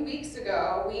a few weeks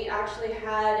ago, we actually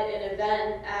had an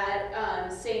event at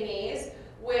St. A's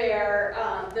where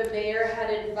the mayor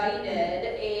had invited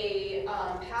a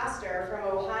pastor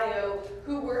from Ohio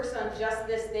who works on just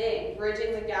this thing,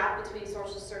 bridging the gap between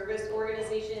social service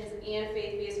organizations and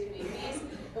faith-based communities.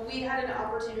 And we had an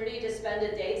opportunity to spend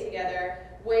a day together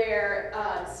where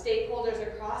stakeholders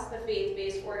across the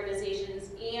faith-based organizations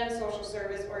and social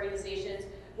service organizations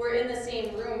were in the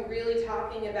same room really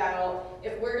talking about,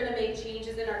 if we're going to make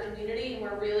changes in our community and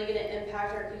we're really going to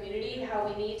impact our community, how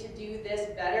we need to do this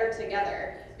better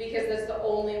together, because that's the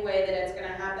only way that it's going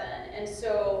to happen. And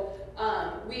so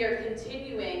we are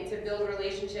continuing to build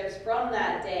relationships from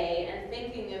that day and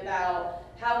thinking about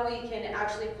how we can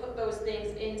actually put those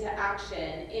things into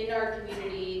action in our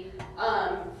community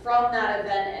from that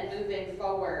event and moving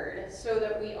forward, so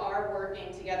that we are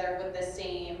working together with the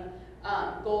same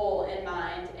goal in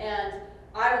mind. And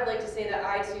I would like to say that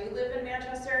I too live in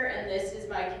Manchester, and this is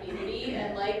my community,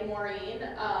 and like Maureen,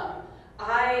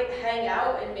 I hang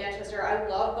out in Manchester. I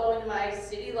love going to my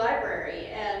city library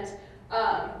and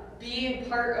being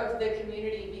part of the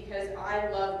community because I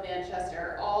love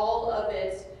Manchester. All of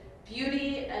its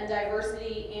beauty and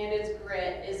diversity and its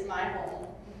grit is my home.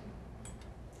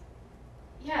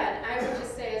 Yeah, and I would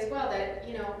just say as well that,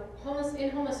 you know,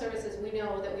 in homeless services, we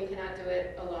know that we cannot do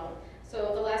it alone.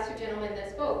 So the last two gentlemen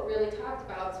that spoke really talked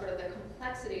about sort of the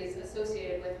complexities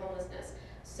associated with homelessness.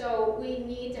 So we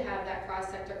need to have that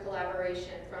cross-sector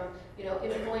collaboration from, you know,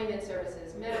 employment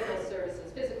services, medical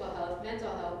services, physical health, mental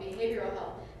health, behavioral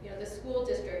health, you know, the school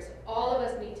districts. All of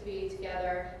us need to be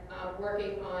together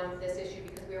working on this issue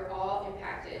because we are all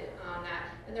impacted on that.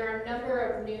 And there are a number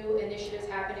of new initiatives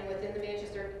happening within the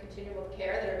Manchester Continuum of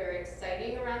Care that are very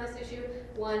exciting around this issue.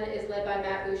 One is led by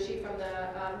Matt Bushi from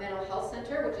the Mental Health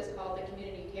Center, which is called the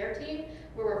Community Care Team,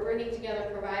 where we're bringing together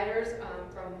providers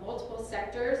from multiple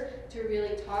sectors to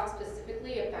really talk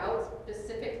specifically about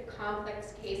specific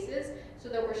complex cases, so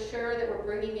that we're sure that we're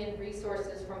bringing in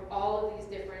resources from all of these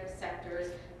different sectors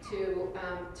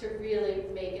to really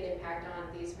make an impact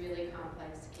on these really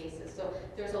complex cases. So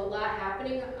there's a lot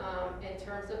happening in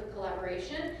terms of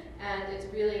collaboration, and it's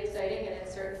really exciting, and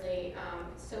it's certainly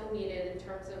so needed in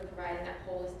terms of providing that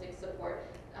holistic support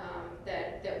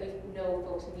that we know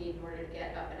folks need in order to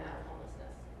get up and out of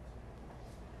homelessness.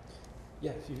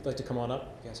 Yeah, if you'd like to come on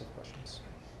up, you guys have questions.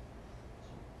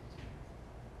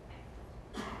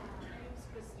 My name is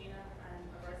Christina. I'm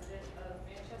a resident of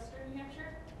Manchester, New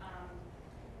Hampshire.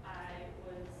 I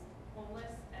was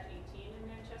homeless at 18 in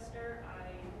Manchester.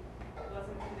 I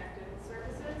wasn't connected with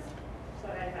services,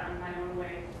 but I found my own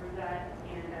way through that,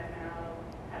 and I now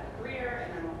have a career,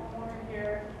 and I'm a homeowner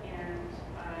here, and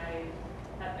I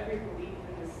have every belief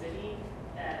in the city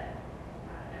that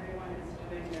everyone is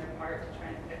doing their part to try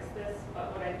and fix this.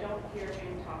 But what I don't hear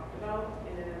being talked about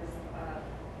is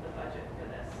the budget for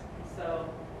this. So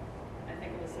I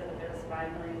think it was said that there was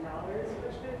 $5 million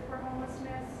budgeted for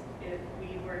homelessness. If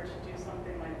we were to do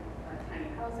something like tiny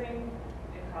housing,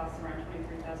 it costs around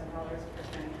 $23,000 per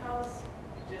tiny house.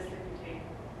 Just if you take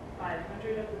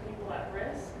 500 of the people at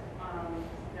risk,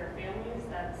 their families,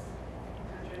 that's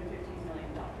 $150,000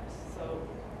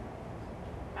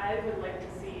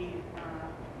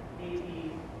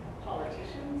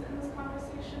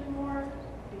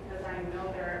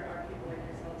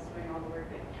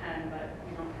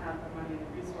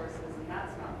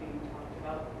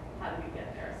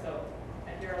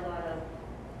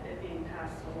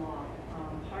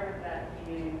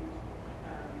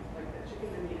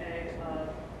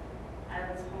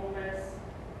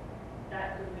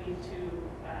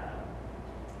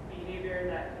 here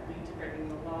that could lead to breaking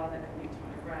the law, that could lead to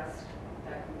an arrest,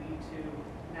 that could lead to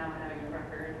now having a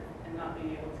record and not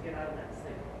being able to get out of that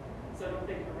cycle. So I don't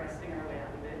think arresting our way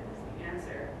out of it is the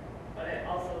answer. But I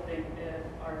also think if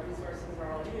our resources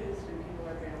are all used and people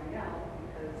are bailing out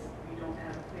because we don't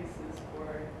have places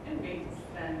for inmates,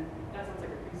 then that sounds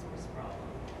like a resource problem.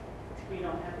 If we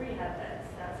don't have rehab beds,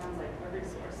 that sounds like a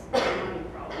resource, a money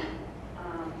problem.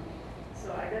 So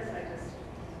I guess I just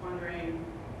was wondering,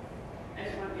 I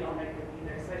didn't want to be all negative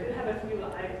either, so I did have a few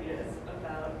ideas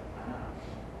about,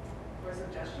 or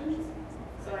suggestions.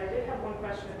 So I did have one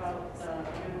question about the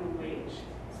minimum wage.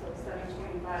 So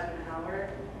 $7.25 an hour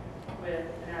with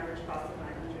an average cost of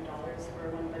 $900 for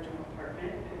a one-bedroom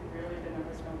apartment. The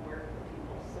numbers don't work for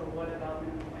people. So what about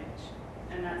minimum wage?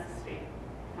 And that's a state,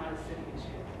 not a city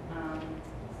issue.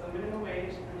 So minimum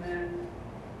wage, and then,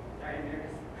 sorry, I'm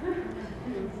nervous.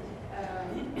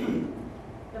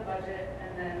 The budget,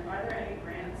 and then are there any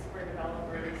grants for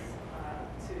developers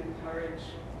to encourage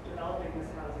developing this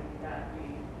housing that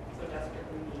we so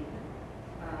desperately need?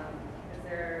 And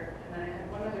then I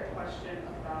had one other question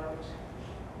about,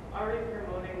 are we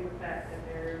promoting the fact that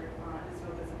there is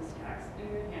no business tax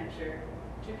in New Hampshire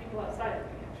to people outside of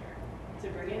New Hampshire to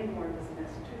bring in more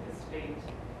business to the state?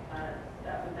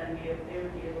 That would then they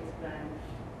would be able to then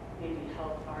maybe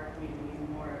help our community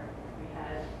more if we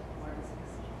had more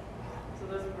business. So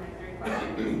those are my 3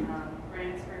 questions.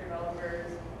 Grants for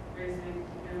developers, raising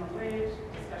minimum wage,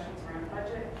 discussions around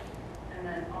budget, and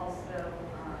then also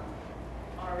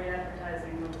are we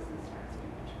advertising no business tax in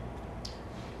New Hampshire?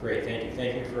 Great, thank you.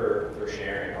 Thank you for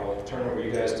sharing. I'll turn over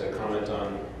you guys to comment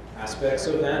on aspects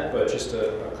of that, but just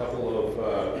a couple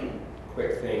of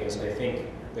quick things. I think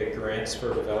the grants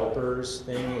for developers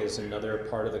thing is another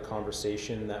part of the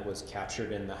conversation that was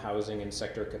captured in the Housing and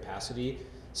Sector Capacity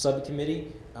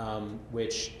Subcommittee,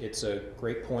 which it's a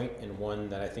great point and one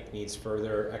that I think needs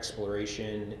further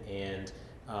exploration and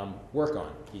work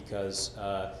on, because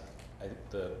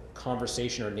the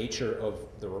conversation or nature of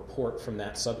the report from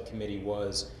that subcommittee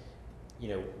was,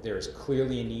 there's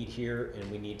clearly a need here and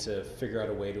we need to figure out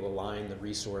a way to align the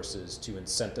resources to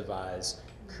incentivize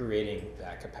creating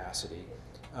that capacity.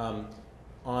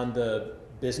 On the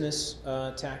business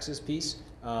taxes piece,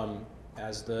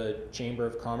 as the Chamber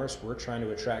of Commerce, we're trying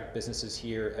to attract businesses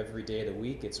here every day of the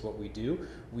week. It's what we do.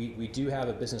 We do have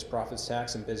a business profits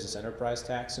tax and business enterprise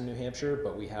tax in New Hampshire,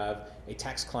 but we have a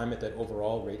tax climate that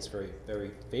overall rates very,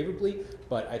 very favorably.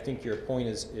 But I think your point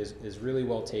is really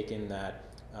well taken, that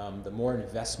the more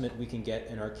investment we can get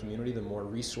in our community, the more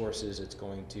resources it's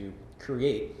going to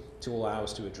create to allow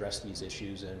us to address these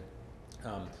issues. And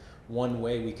one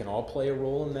way we can all play a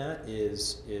role in that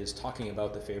is talking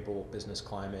about the favorable business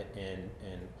climate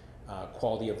and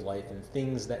quality of life and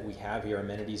things that we have here,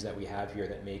 amenities that we have here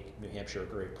that make New Hampshire a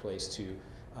great place to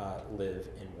live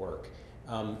and work.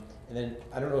 And then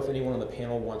I don't know if anyone on the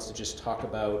panel wants to just talk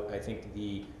about, I think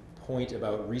the point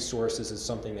about resources is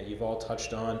something that you've all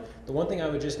touched on. The one thing I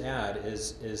would just add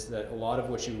is that a lot of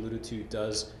what you alluded to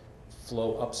does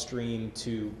flow upstream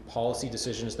to policy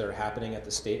decisions that are happening at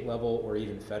the state level or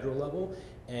even federal level.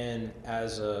 And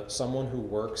as someone who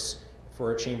works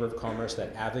for a Chamber of Commerce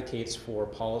that advocates for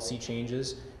policy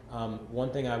changes,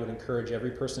 one thing I would encourage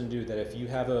every person to do, that if you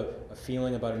have a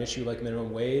feeling about an issue like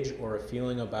minimum wage, or a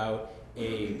feeling about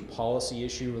a policy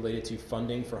issue related to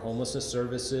funding for homelessness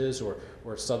services or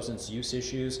substance use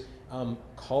issues,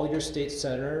 call your state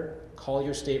senator, call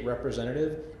your state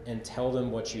representative, and tell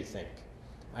them what you think.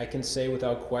 I can say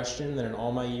without question that in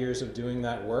all my years of doing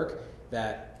that work,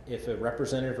 that if a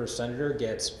representative or senator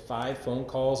gets 5 phone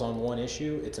calls on one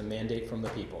issue, it's a mandate from the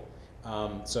people.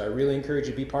 So I really encourage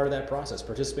you to be part of that process,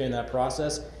 participate in that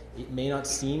process. It may not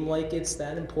seem like it's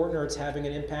that important or it's having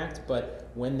an impact, but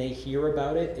when they hear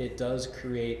about it, it does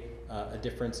create a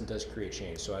difference and does create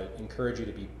change. So I encourage you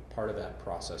to be part of that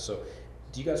process. So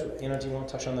do you guys, Anna, do you want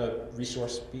to touch on the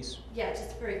resource piece? Yeah,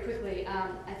 just very quickly.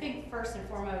 I think first and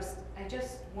foremost, I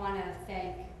just want to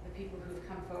thank the people who've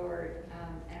come forward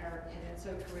and have been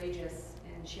so courageous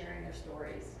in sharing their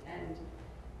stories. And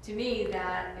to me,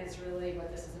 that is really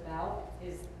what this is about,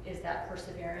 is that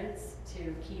perseverance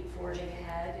to keep forging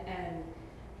ahead and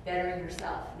bettering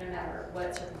yourself, no matter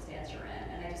what circumstance you're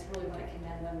in. And I just really want to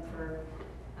commend them for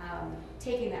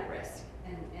taking that risk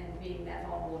and being that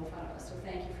vulnerable in front of us. So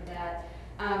thank you for that.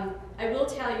 I will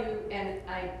tell you, and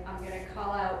I'm going to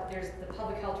call out, there's the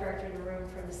public health director in the room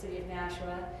from the city of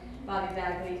Nashua, Bobby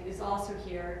Bagley, is also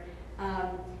here.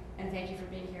 And thank you for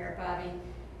being here, Bobby.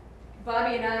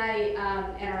 Bobby and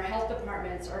I and our health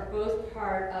departments are both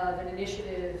part of an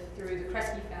initiative through the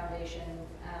Kresge Foundation,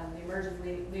 the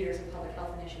Emerging Leaders in Public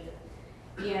Health Initiative.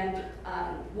 And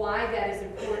why that is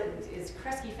important is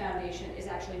Kresge Foundation is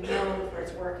actually known for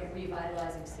its work in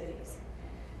revitalizing cities.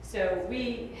 So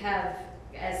we have,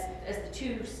 as the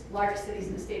two largest cities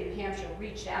in the state of New Hampshire,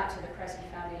 reached out to the Kresge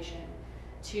Foundation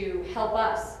to help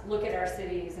us look at our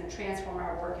cities and transform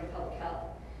our work in public health.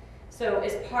 So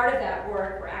as part of that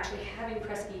work, we're actually having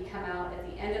Kresge come out at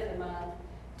the end of the month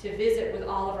to visit with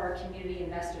all of our community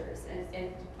investors.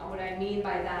 And what I mean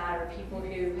by that are people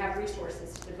who have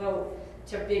resources to devote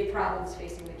to big problems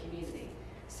facing the community.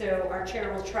 So our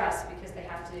charitable trusts, because they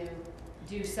have to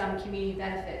do some community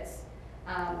benefits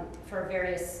for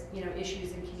various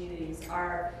issues in communities.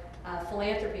 Our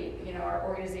philanthropy, our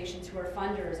organizations who are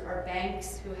funders, our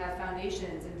banks who have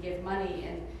foundations and give money,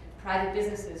 and private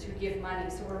businesses who give money.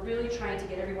 So we're really trying to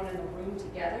get everyone in the room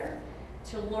together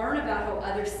to learn about how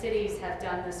other cities have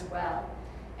done this well.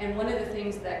 And one of the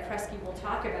things that Kresge will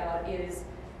talk about is,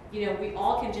 we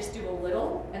all can just do a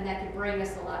little, and that can bring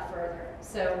us a lot further.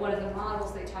 So one of the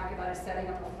models they talk about is setting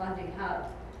up a funding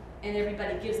hub. And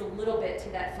everybody gives a little bit to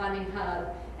that funding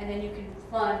hub, and then you can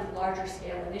fund larger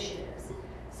scale initiatives.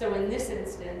 So in this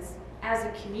instance, as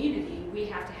a community, we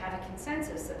have to have a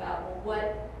consensus about,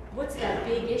 well, what's that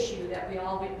big issue that we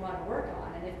all want to work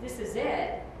on? And if this is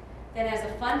it, then as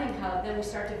a funding hub, then we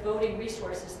start devoting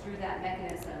resources through that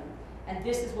mechanism. And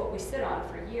this is what we sit on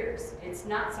for years. It's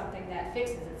not something that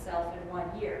fixes itself in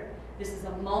 1 year. This is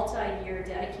a multi-year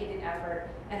dedicated effort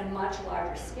at a much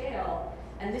larger scale.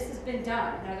 And this has been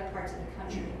done in other parts of the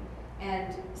country.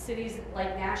 And cities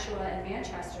like Nashua and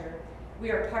Manchester,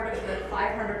 we are part of the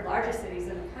 500 largest cities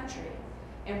in the country.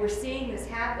 And we're seeing this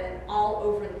happen all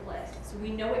over the place. So we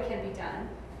know it can be done.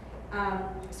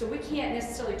 So we can't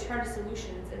necessarily turn to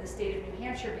solutions in the state of New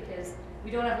Hampshire because we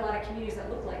don't have a lot of communities that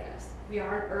look like us. We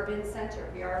are an urban center.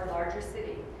 We are a larger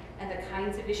city. And the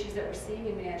kinds of issues that we're seeing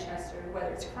in Manchester, whether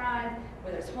it's crime,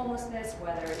 whether it's homelessness,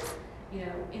 whether it's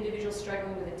individuals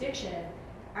struggling with addiction,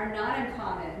 are not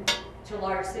uncommon to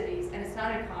large cities, and it's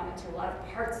not uncommon to a lot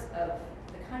of parts of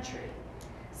the country.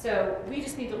 So we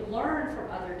just need to learn from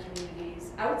other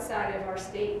communities outside of our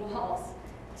state walls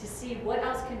to see what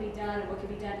else can be done and what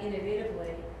can be done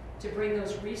innovatively to bring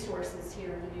those resources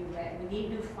here in a new way. We need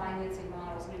new financing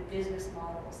models, new business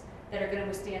models that are going to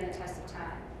withstand the test of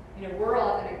time. We're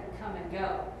all going to come and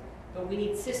go, but we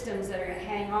need systems that are going to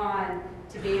hang on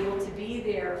to be able to be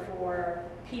there for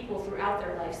people throughout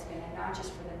their lifespan, not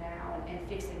just for the now and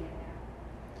fixing it now.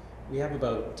 We have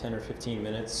about 10 or 15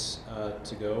 minutes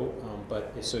to go,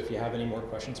 so if you have any more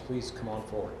questions, please come on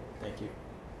forward. Thank you.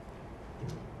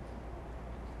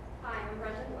 Hi, I'm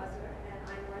Brendan Wesser, and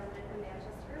I'm a resident of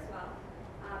Manchester as well.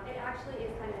 It actually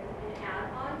is kind of an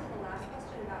add-on to the last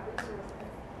question about resources.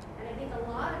 And I think a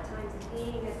lot of times,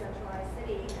 being a centralized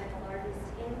city and the largest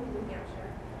in New Hampshire,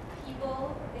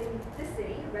 people in the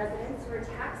city, residents who are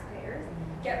taxpayers,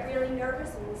 get really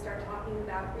nervous when we start talking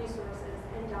about resources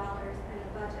and dollars and a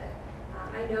budget.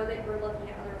 I know that we're looking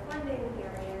at other funding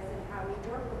areas and how we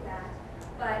work with that,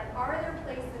 but are there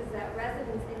places that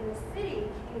residents in the city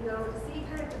can go to see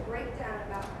kind of the breakdown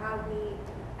about how we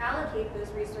allocate those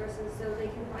resources so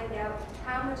they can find out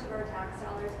how much of our tax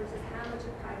dollars versus how much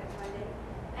of private funding?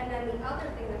 And then the other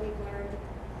thing that we've learned,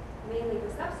 mainly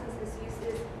with substance misuse,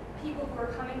 is people who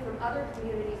are coming from other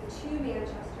communities to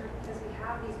Manchester because we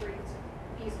have these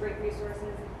great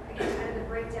resources. Again, kind of the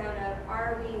breakdown of,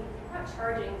 are we not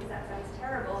charging, because that sounds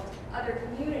terrible, other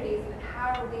communities, but how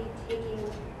are we taking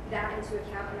that into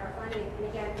account in our funding? And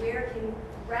again, where can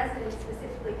residents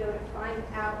specifically go to find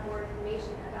out more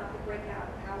information about the breakout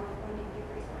of how we're funding these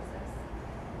resources?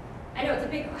 I know it's a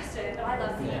big question, but I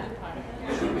love seeing that.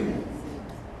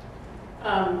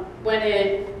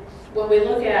 When we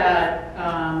look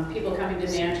at people coming to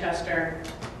Manchester,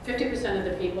 50% of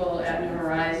the people at New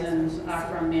Horizons are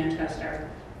from Manchester.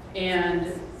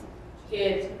 And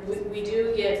we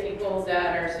do get people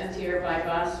that are sent here by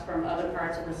bus from other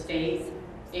parts of the state.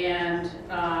 And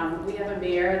we have a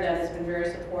mayor that has been very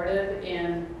supportive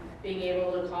in being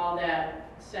able to call that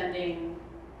sending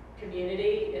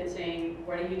community and saying,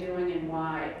 what are you doing and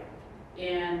why?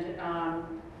 And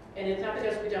it's not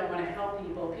because we don't want to help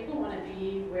people. People want to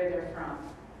be where they're from.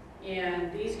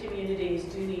 And these communities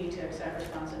do need to accept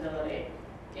responsibility.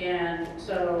 And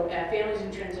so at Families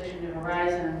in Transition New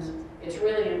Horizons, it's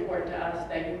really important to us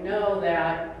that you know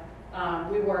that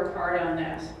we work hard on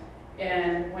this.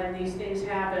 And when these things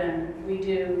happen, we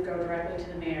do go directly to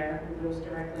the mayor, who goes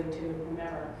directly to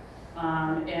whomever,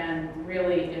 and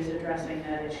really is addressing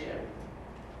that issue.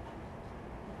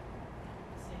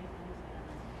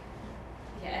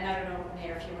 Yeah, and I don't know,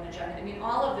 Mayor, if you want to jump in. I mean,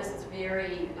 all of this is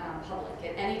very public.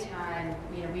 At any time,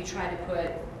 you know, we try to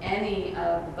put any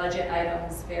of the budget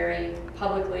items very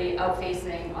publicly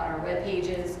out-facing on our web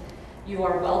pages. You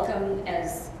are welcome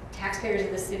as taxpayers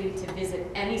of the city to visit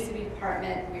any city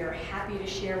department. We are happy to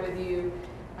share with you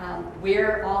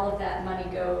where all of that money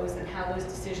goes and how those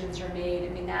decisions are made. I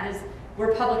mean,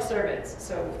 we're public servants,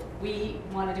 so we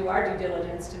want to do our due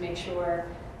diligence to make sure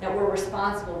that we're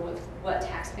responsible with what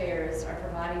taxpayers are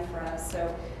providing for us.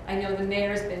 So I know the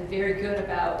mayor's been very good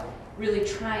about really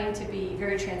trying to be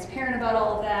very transparent about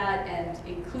all of that and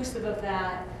inclusive of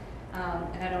that.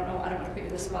 And I don't want to put you in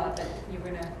the spot that you're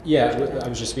going to... Yeah, I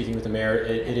was just speaking with the mayor.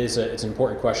 It's an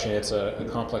important question. It's a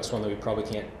complex one that we probably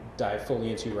can't dive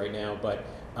fully into right now, but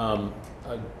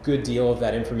a good deal of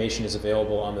that information is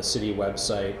available on the city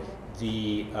website.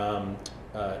 The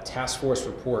task force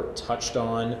report touched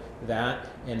on that,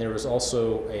 and there was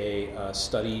also a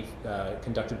study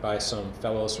conducted by some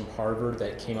fellows from Harvard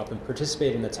that came up and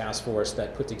participated in the task force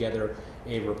that put together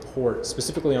a report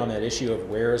specifically on that issue of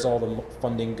where is all the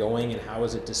funding going and how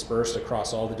is it dispersed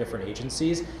across all the different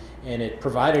agencies. And it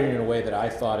provided it in a way that I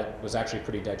thought it was actually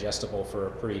pretty digestible for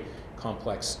a pretty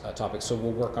complex topic. So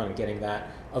we'll work on getting that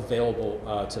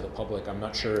available to the public. I'm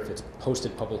not sure if it's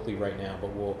posted publicly right now,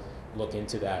 but we'll look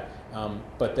into that.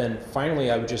 But then finally,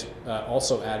 I would just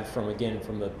also add from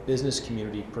the business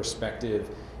community perspective,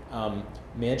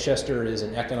 Manchester is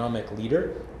an economic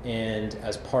leader, and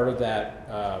as part of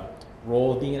that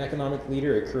role of being an economic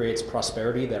leader, it creates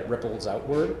prosperity that ripples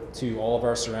outward to all of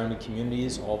our surrounding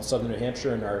communities, all of southern New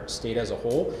Hampshire and our state as a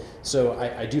whole. So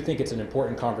I do think it's an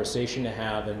important conversation to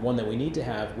have, and one that we need to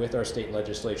have with our state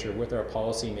legislature, with our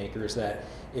policymakers, that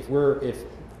if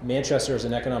Manchester as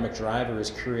an economic driver is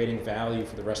creating value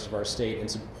for the rest of our state,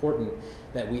 it's important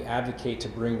that we advocate to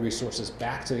bring resources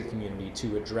back to the community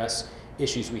to address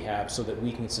issues we have so that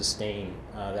we can sustain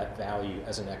that value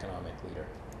as an economic leader.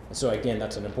 And so again,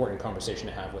 that's an important conversation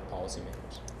to have with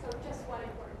policymakers. So just one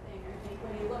important thing, I think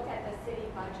when you look at the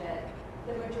city budget,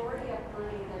 the majority of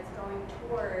money that's going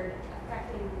toward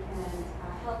affecting and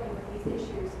helping with these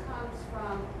issues comes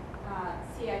from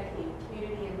CIP,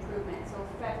 community improvement. So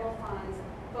federal funds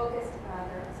focused,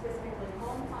 they're specifically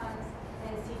home funds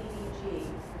and CDBG.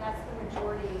 That's the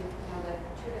majority, the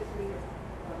 $2 to $3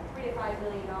 to $5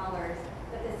 million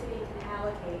that the city can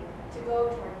allocate to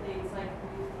go toward things like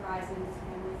Youth Horizons,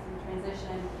 Families in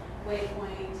Transition,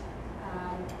 Waypoint,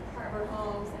 Harbor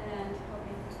Homes, and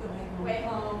Way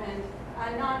Home, and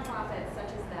nonprofits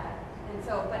such as that. And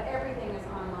so, but everything is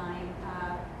online.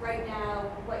 Right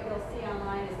now, what you'll see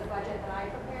online is the budget that I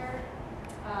prepared,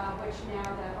 which now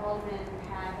the aldermen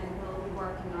have and will be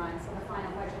working on. So the final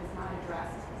budget is not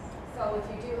addressed. So if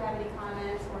you do have any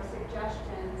comments or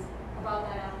suggestions about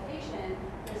that allocation,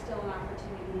 there's still an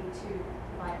opportunity to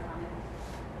provide comment.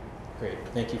 Great,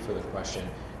 thank you for the question.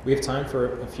 We have time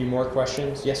for a few more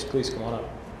questions. Yes, please come on up.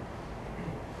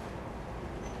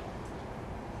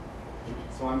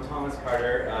 So I'm Thomas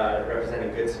Carter,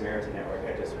 representing Good Samaritan Network.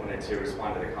 I just wanted to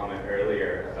respond to the comment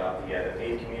earlier about the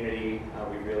faith community.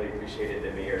 We really appreciated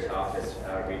the mayor's office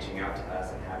reaching out to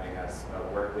us and having us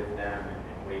work with them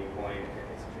and Waypoint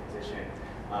and this transition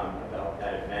about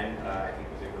that event. I think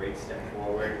it was a great step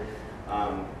forward.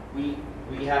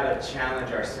 We have a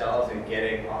challenge ourselves in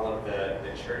getting all of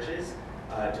the churches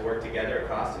to work together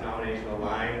across denominational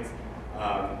lines.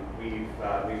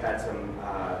 We've had some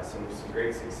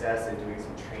great success in doing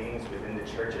some trainings within the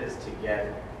churches to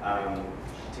get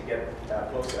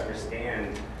folks to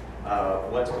understand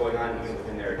what's going on even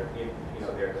within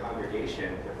their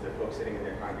congregation. The folks sitting in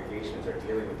their congregations are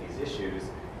dealing with these issues,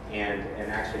 and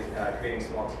actually creating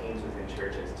small teams within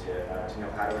churches to know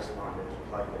how to respond and to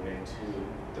plug them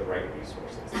into the right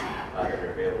resources that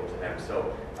are available to them.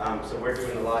 So we're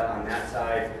doing a lot on that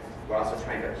side. We're also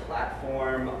trying to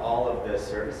platform all of the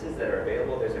services that are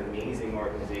available. There's amazing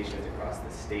organizations across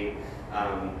the state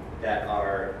that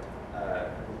are,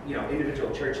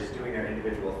 individual churches doing their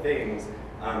individual things,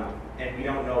 and we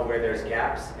don't know where there's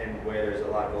gaps and where there's a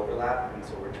lot of overlap, and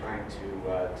so we're trying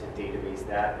to database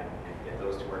that and get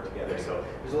those to work together. So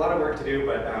there's a lot of work to do,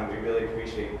 but we really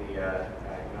appreciate the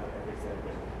efforts that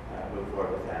have moved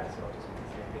forward with that. So I just want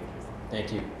to say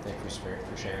thank you. Thank you. Thank you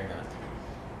for sharing that.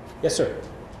 Yes, sir.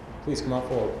 Please come on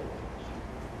forward.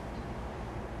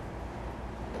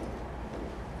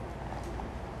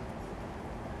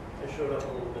 I showed up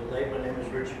a little bit late. My name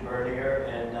is Richard Bernier,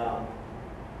 and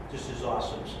this is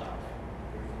awesome stuff.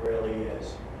 It really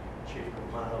is. Chief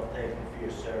Capano, thank you for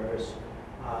your service.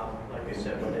 Like I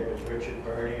said, my name is Richard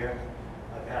Bernier.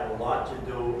 I've had a lot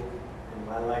to do in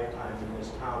my lifetime in this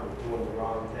town of doing the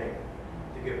wrong thing,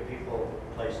 to give people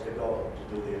a place to go,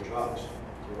 to do their drugs,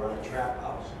 to to run a trap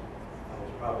house. I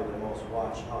was probably the most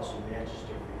watched house in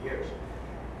Manchester for years.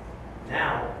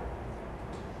 Now,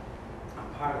 I'm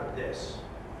part of this.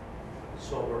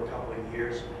 Sober a couple of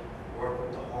years, work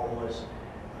with the homeless,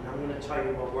 and I'm going to tell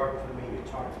you what worked for me. You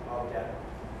talked about that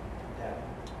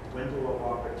window of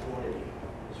opportunity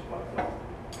is what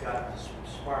got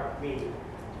sparked me to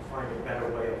find a better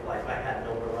way of life. I had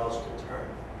nowhere else to turn.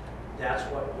 That's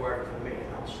what worked for me,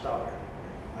 and I'm stubborn.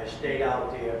 I stayed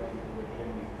out there, people would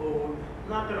hand me food. I'm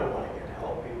not going to want to get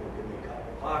help. People give me a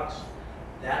couple bucks.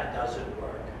 That doesn't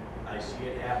work. I see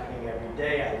it happening every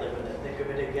day. I live in the thick of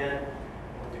it again.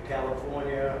 Went to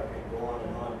California, I could go on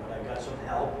and on, but I got some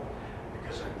help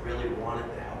because I really wanted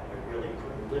the help. I really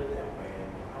couldn't live that way,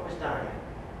 and I was dying.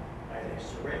 I had a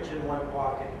syringe in one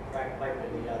pocket, a crack pipe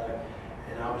in the other,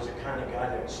 and I was the kind of guy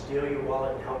that would steal your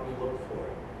wallet and help you look for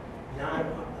it. Now,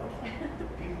 the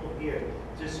people here,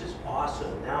 this is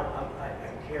awesome. Now I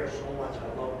care so much. I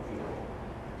love people.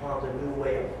 I found a new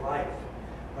way of life,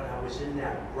 but I was in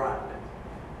that rut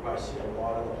where I see a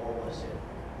lot of the homeless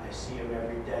in. I see them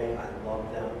every day. I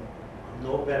love them. I'm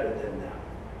no better than them.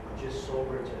 I'm just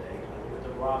sober today. I live at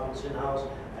the Robinson House.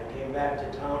 I came back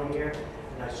to town here,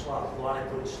 and I saw a lot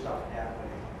of good stuff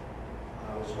happening.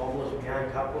 I was homeless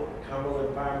behind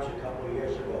Cumberland Farms a couple of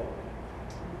years ago,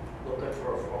 looking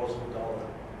for a frozen donut.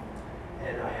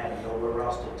 And I had nowhere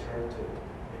else to turn to.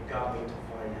 It got me to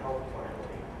find help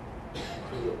finally.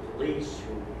 Through the police,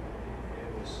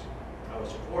 I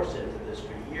was forced into this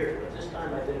for years, but this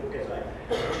time I did it because I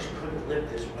just couldn't live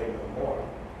this way no more.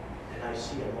 And I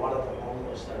see a lot of the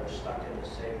homeless that are stuck in the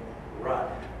same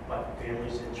rut. But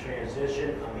families in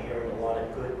transition, I'm hearing a lot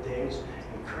of good things.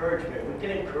 Encouragement, we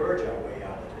can encourage our way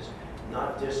out of this.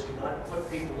 Not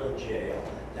put people in jail.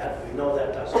 That we know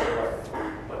that doesn't work.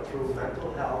 But through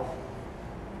mental health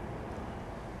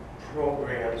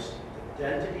programs, the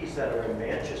entities that are in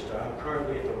Manchester, I'm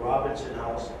currently at the Robinson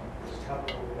House. There's a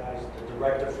couple of guys, the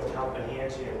director from Helping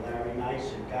Hands here, Larry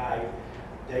Nice and Guy,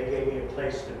 they gave me a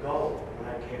place to go when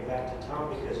I came back to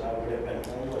town because I would have been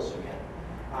homeless again.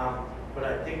 But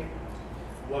I think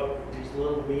what these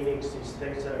little meetings, these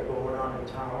things that are going on in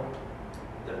town,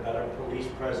 the better police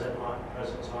presence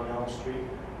on Elm Street,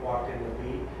 walking the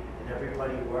beat, and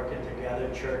everybody working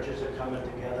together, churches are coming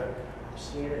together, I'm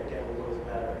seeing it get a little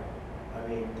better. I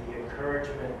mean, the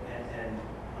encouragement, and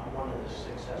I'm one of the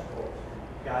successful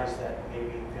guys that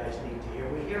maybe you guys need to hear.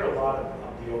 We hear a lot of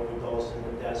the overdose and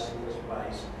the deaths and the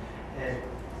spice,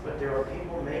 but there are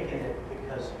people making it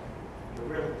because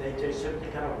they just simply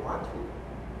kind of want to,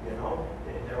 you know?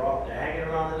 They're hanging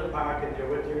around in the park and they're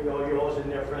with their yo-yos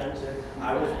and their friends, and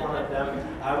I was one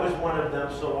of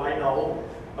them. So I know.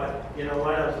 But you know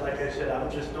what? Like I said, I'm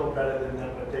just no better than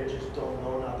them, but they just don't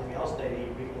know nothing else. They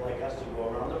need people like us to go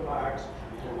around the parks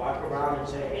and walk around and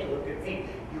say, hey, look at me.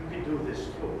 You can do this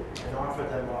too, and offer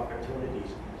them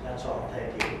opportunities. That's all.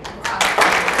 Thank you.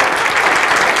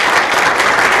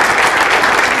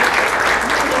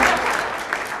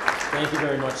 Thank you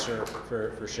very much, sir,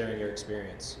 for sharing your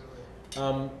experience.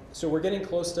 So we're getting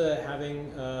close to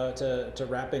having to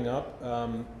wrapping up.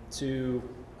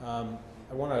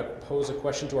 I want to pose a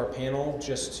question to our panel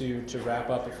just to wrap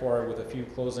up with a few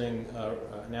closing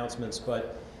announcements.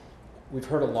 But we've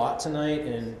heard a lot tonight,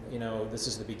 and you know this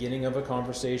is the beginning of a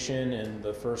conversation and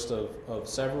the first of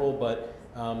several. But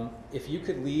if you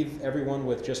could leave everyone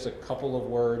with just a couple of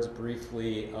words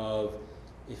briefly of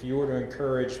if you were to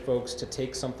encourage folks to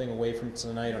take something away from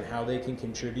tonight on how they can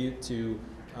contribute to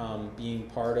being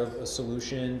part of a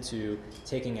solution, to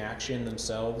taking action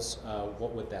themselves,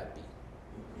 what would that be?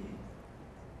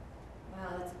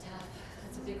 Wow,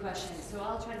 that's a big question. So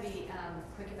I'll try to be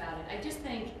quick about it. I just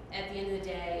think at the end of the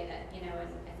day, you know, and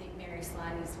I think Mary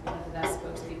Slime is one of the best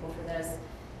spokespeople for this,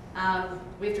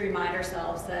 we have to remind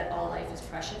ourselves that all life is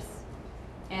precious.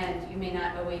 And you may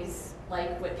not always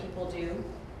like what people do,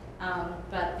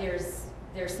 but there's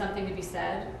something to be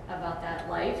said about that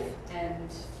life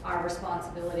and our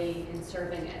responsibility in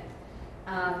serving it.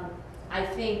 I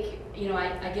think, you know,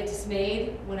 I get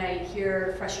dismayed when I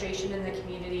hear frustration in the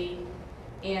community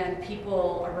and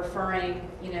people are referring,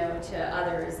 you know, to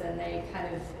others and they kind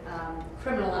of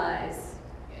criminalize,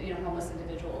 you know, homeless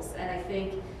individuals. And I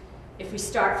think if we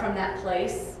start from that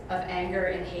place of anger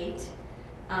and hate,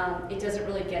 it doesn't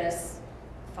really get us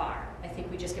far. I think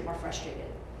we just get more frustrated.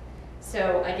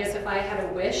 So I guess if I had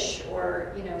a wish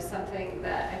or, you know, something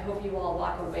that I hope you all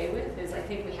walk away with is I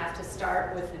think we have to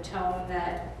start with the tone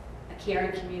that a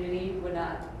caring community would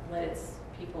not let its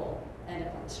people end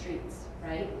up on the streets,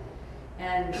 right?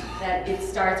 And that it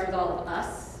starts with all of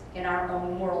us in our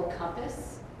own moral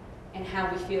compass and how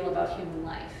we feel about human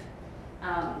life.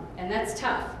 And that's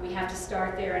tough. We have to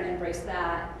start there and embrace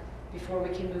that before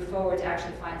we can move forward to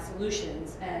actually find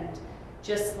solutions. And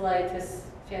just like this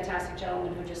fantastic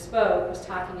gentleman who just spoke was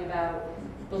talking about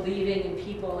believing in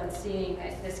people and seeing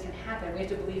that this can happen, we have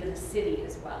to believe in the city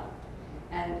as well.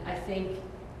 And I think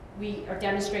we are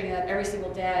demonstrating that every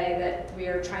single day, that we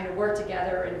are trying to work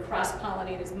together and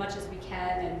cross-pollinate as much as we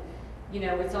can, and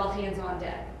it's all hands on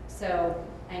deck. So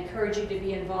I encourage you to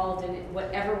be involved in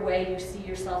whatever way you see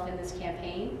yourself in this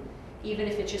campaign, even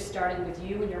if it's just starting with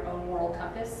you and your own moral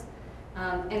compass,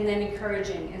 and then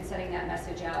encouraging and setting that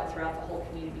message out throughout the whole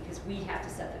community, because we have to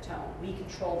set the tone. We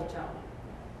control the tone.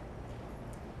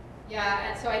 Yeah,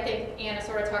 and so I think Anna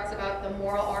sort of talks about the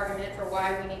moral argument for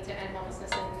why we need to end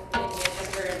homelessness in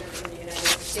Manchester and in the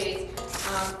United States.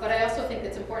 But I also think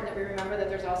it's important that we remember that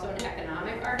there's also an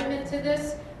economic argument to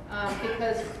this,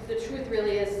 because the truth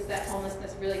really is that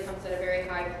homelessness really comes at a very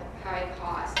high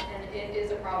cost, and it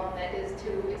is a problem that is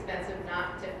too expensive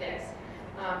not to fix.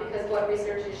 Because what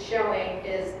research is showing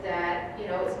is that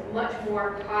it's much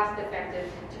more cost effective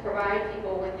to provide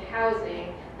people with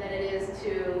housing than it is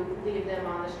to leave them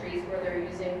on the streets where they're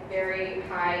using very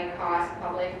high cost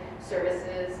public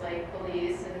services like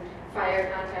police and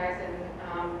fire contacts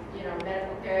and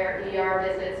medical care, ER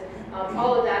visits.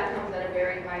 All of that comes at a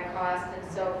very high cost,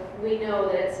 and so we know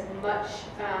that it's much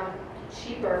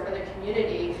cheaper for the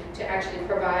community to actually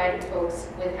provide folks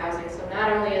with housing. So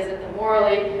not only is it the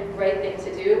morally right thing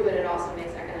to do, but it also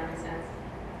makes economic sense.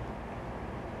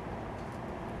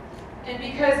 And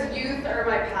because youth are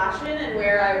my passion and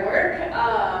where I work,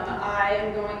 I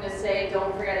am going to say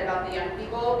don't forget about the young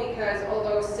people, because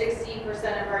although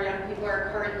 60% of our young people are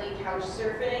currently couch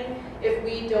surfing, if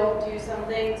we don't do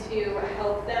something to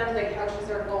help them, the couches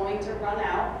are going to run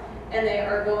out, and they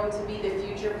are going to be the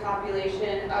future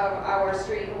population of our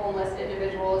street homeless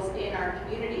individuals in our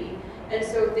community. And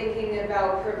so thinking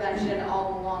about prevention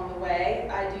all along the way,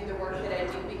 I do the work that I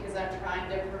do because I'm trying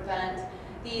to prevent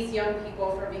these young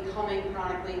people from becoming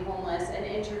chronically homeless and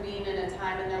intervene in a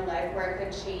time in their life where it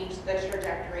could change the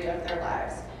trajectory of their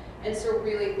lives. And so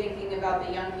really thinking about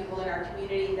the young people in our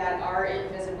community that are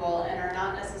invisible and are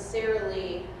not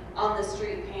necessarily on the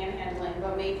street panhandling,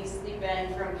 but maybe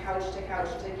sleeping from couch to couch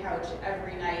to couch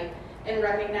every night, and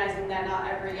recognizing that not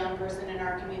every young person in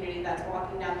our community that's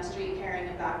walking down the street carrying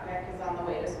a backpack is on the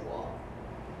way to school.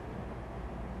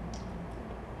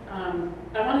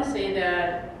 I want to say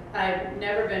that I've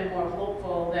never been more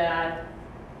hopeful that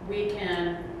we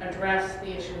can address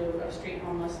the issue of street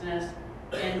homelessness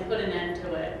and put an end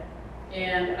to it.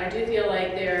 And I do feel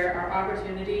like there are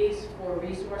opportunities for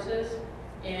resources,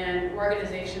 and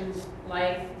organizations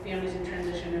like Families in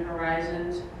Transition New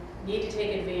Horizons need to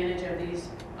take advantage of these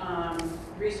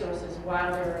resources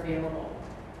while they're available.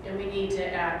 And we need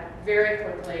to act very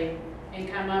quickly and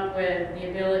come up with the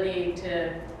ability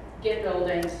to get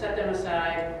buildings, set them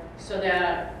aside, so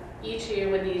that each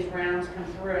year when these rounds come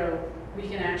through, we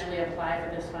can actually apply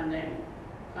for this funding.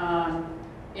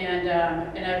 And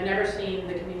I've never seen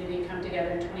the community come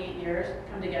together in 28 years,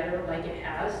 come together like it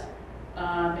has.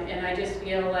 And I just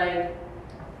feel like,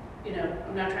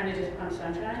 I'm not trying to just pump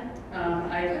sunshine.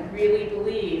 I really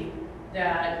believe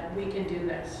that we can do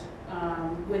this,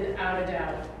 without a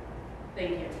doubt.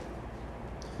 Thank you.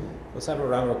 Let's have a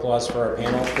round of applause for our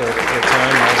panel for their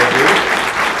time and all they do.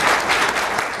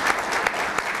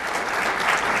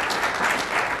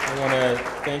 I want to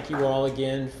thank you all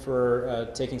again for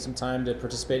taking some time to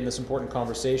participate in this important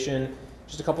conversation.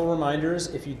 Just a couple of reminders.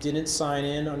 If you didn't sign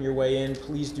in on your way in,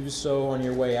 please do so on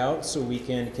your way out so we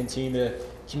can continue to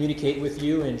communicate with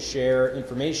you and share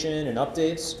information and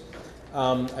updates.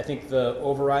 I think the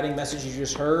overriding message you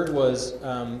just heard was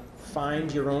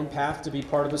find your own path to be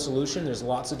part of the solution. There's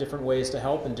lots of different ways to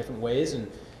help in different ways,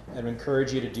 and I'd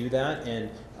encourage you to do that. And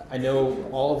I know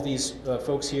all of these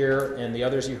folks here and the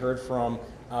others you heard from,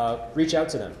 reach out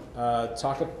to them.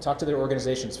 Talk to their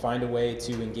organizations. Find a way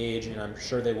to engage, and I'm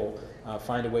sure they will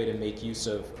find a way to make use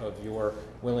of your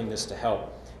willingness to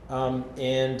help.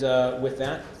 With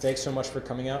that, thanks so much for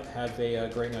coming out. Have a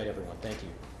great night, everyone. Thank you.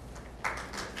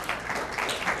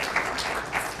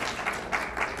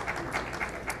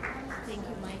 Thank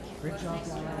you, Mike. Great job,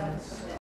 guys.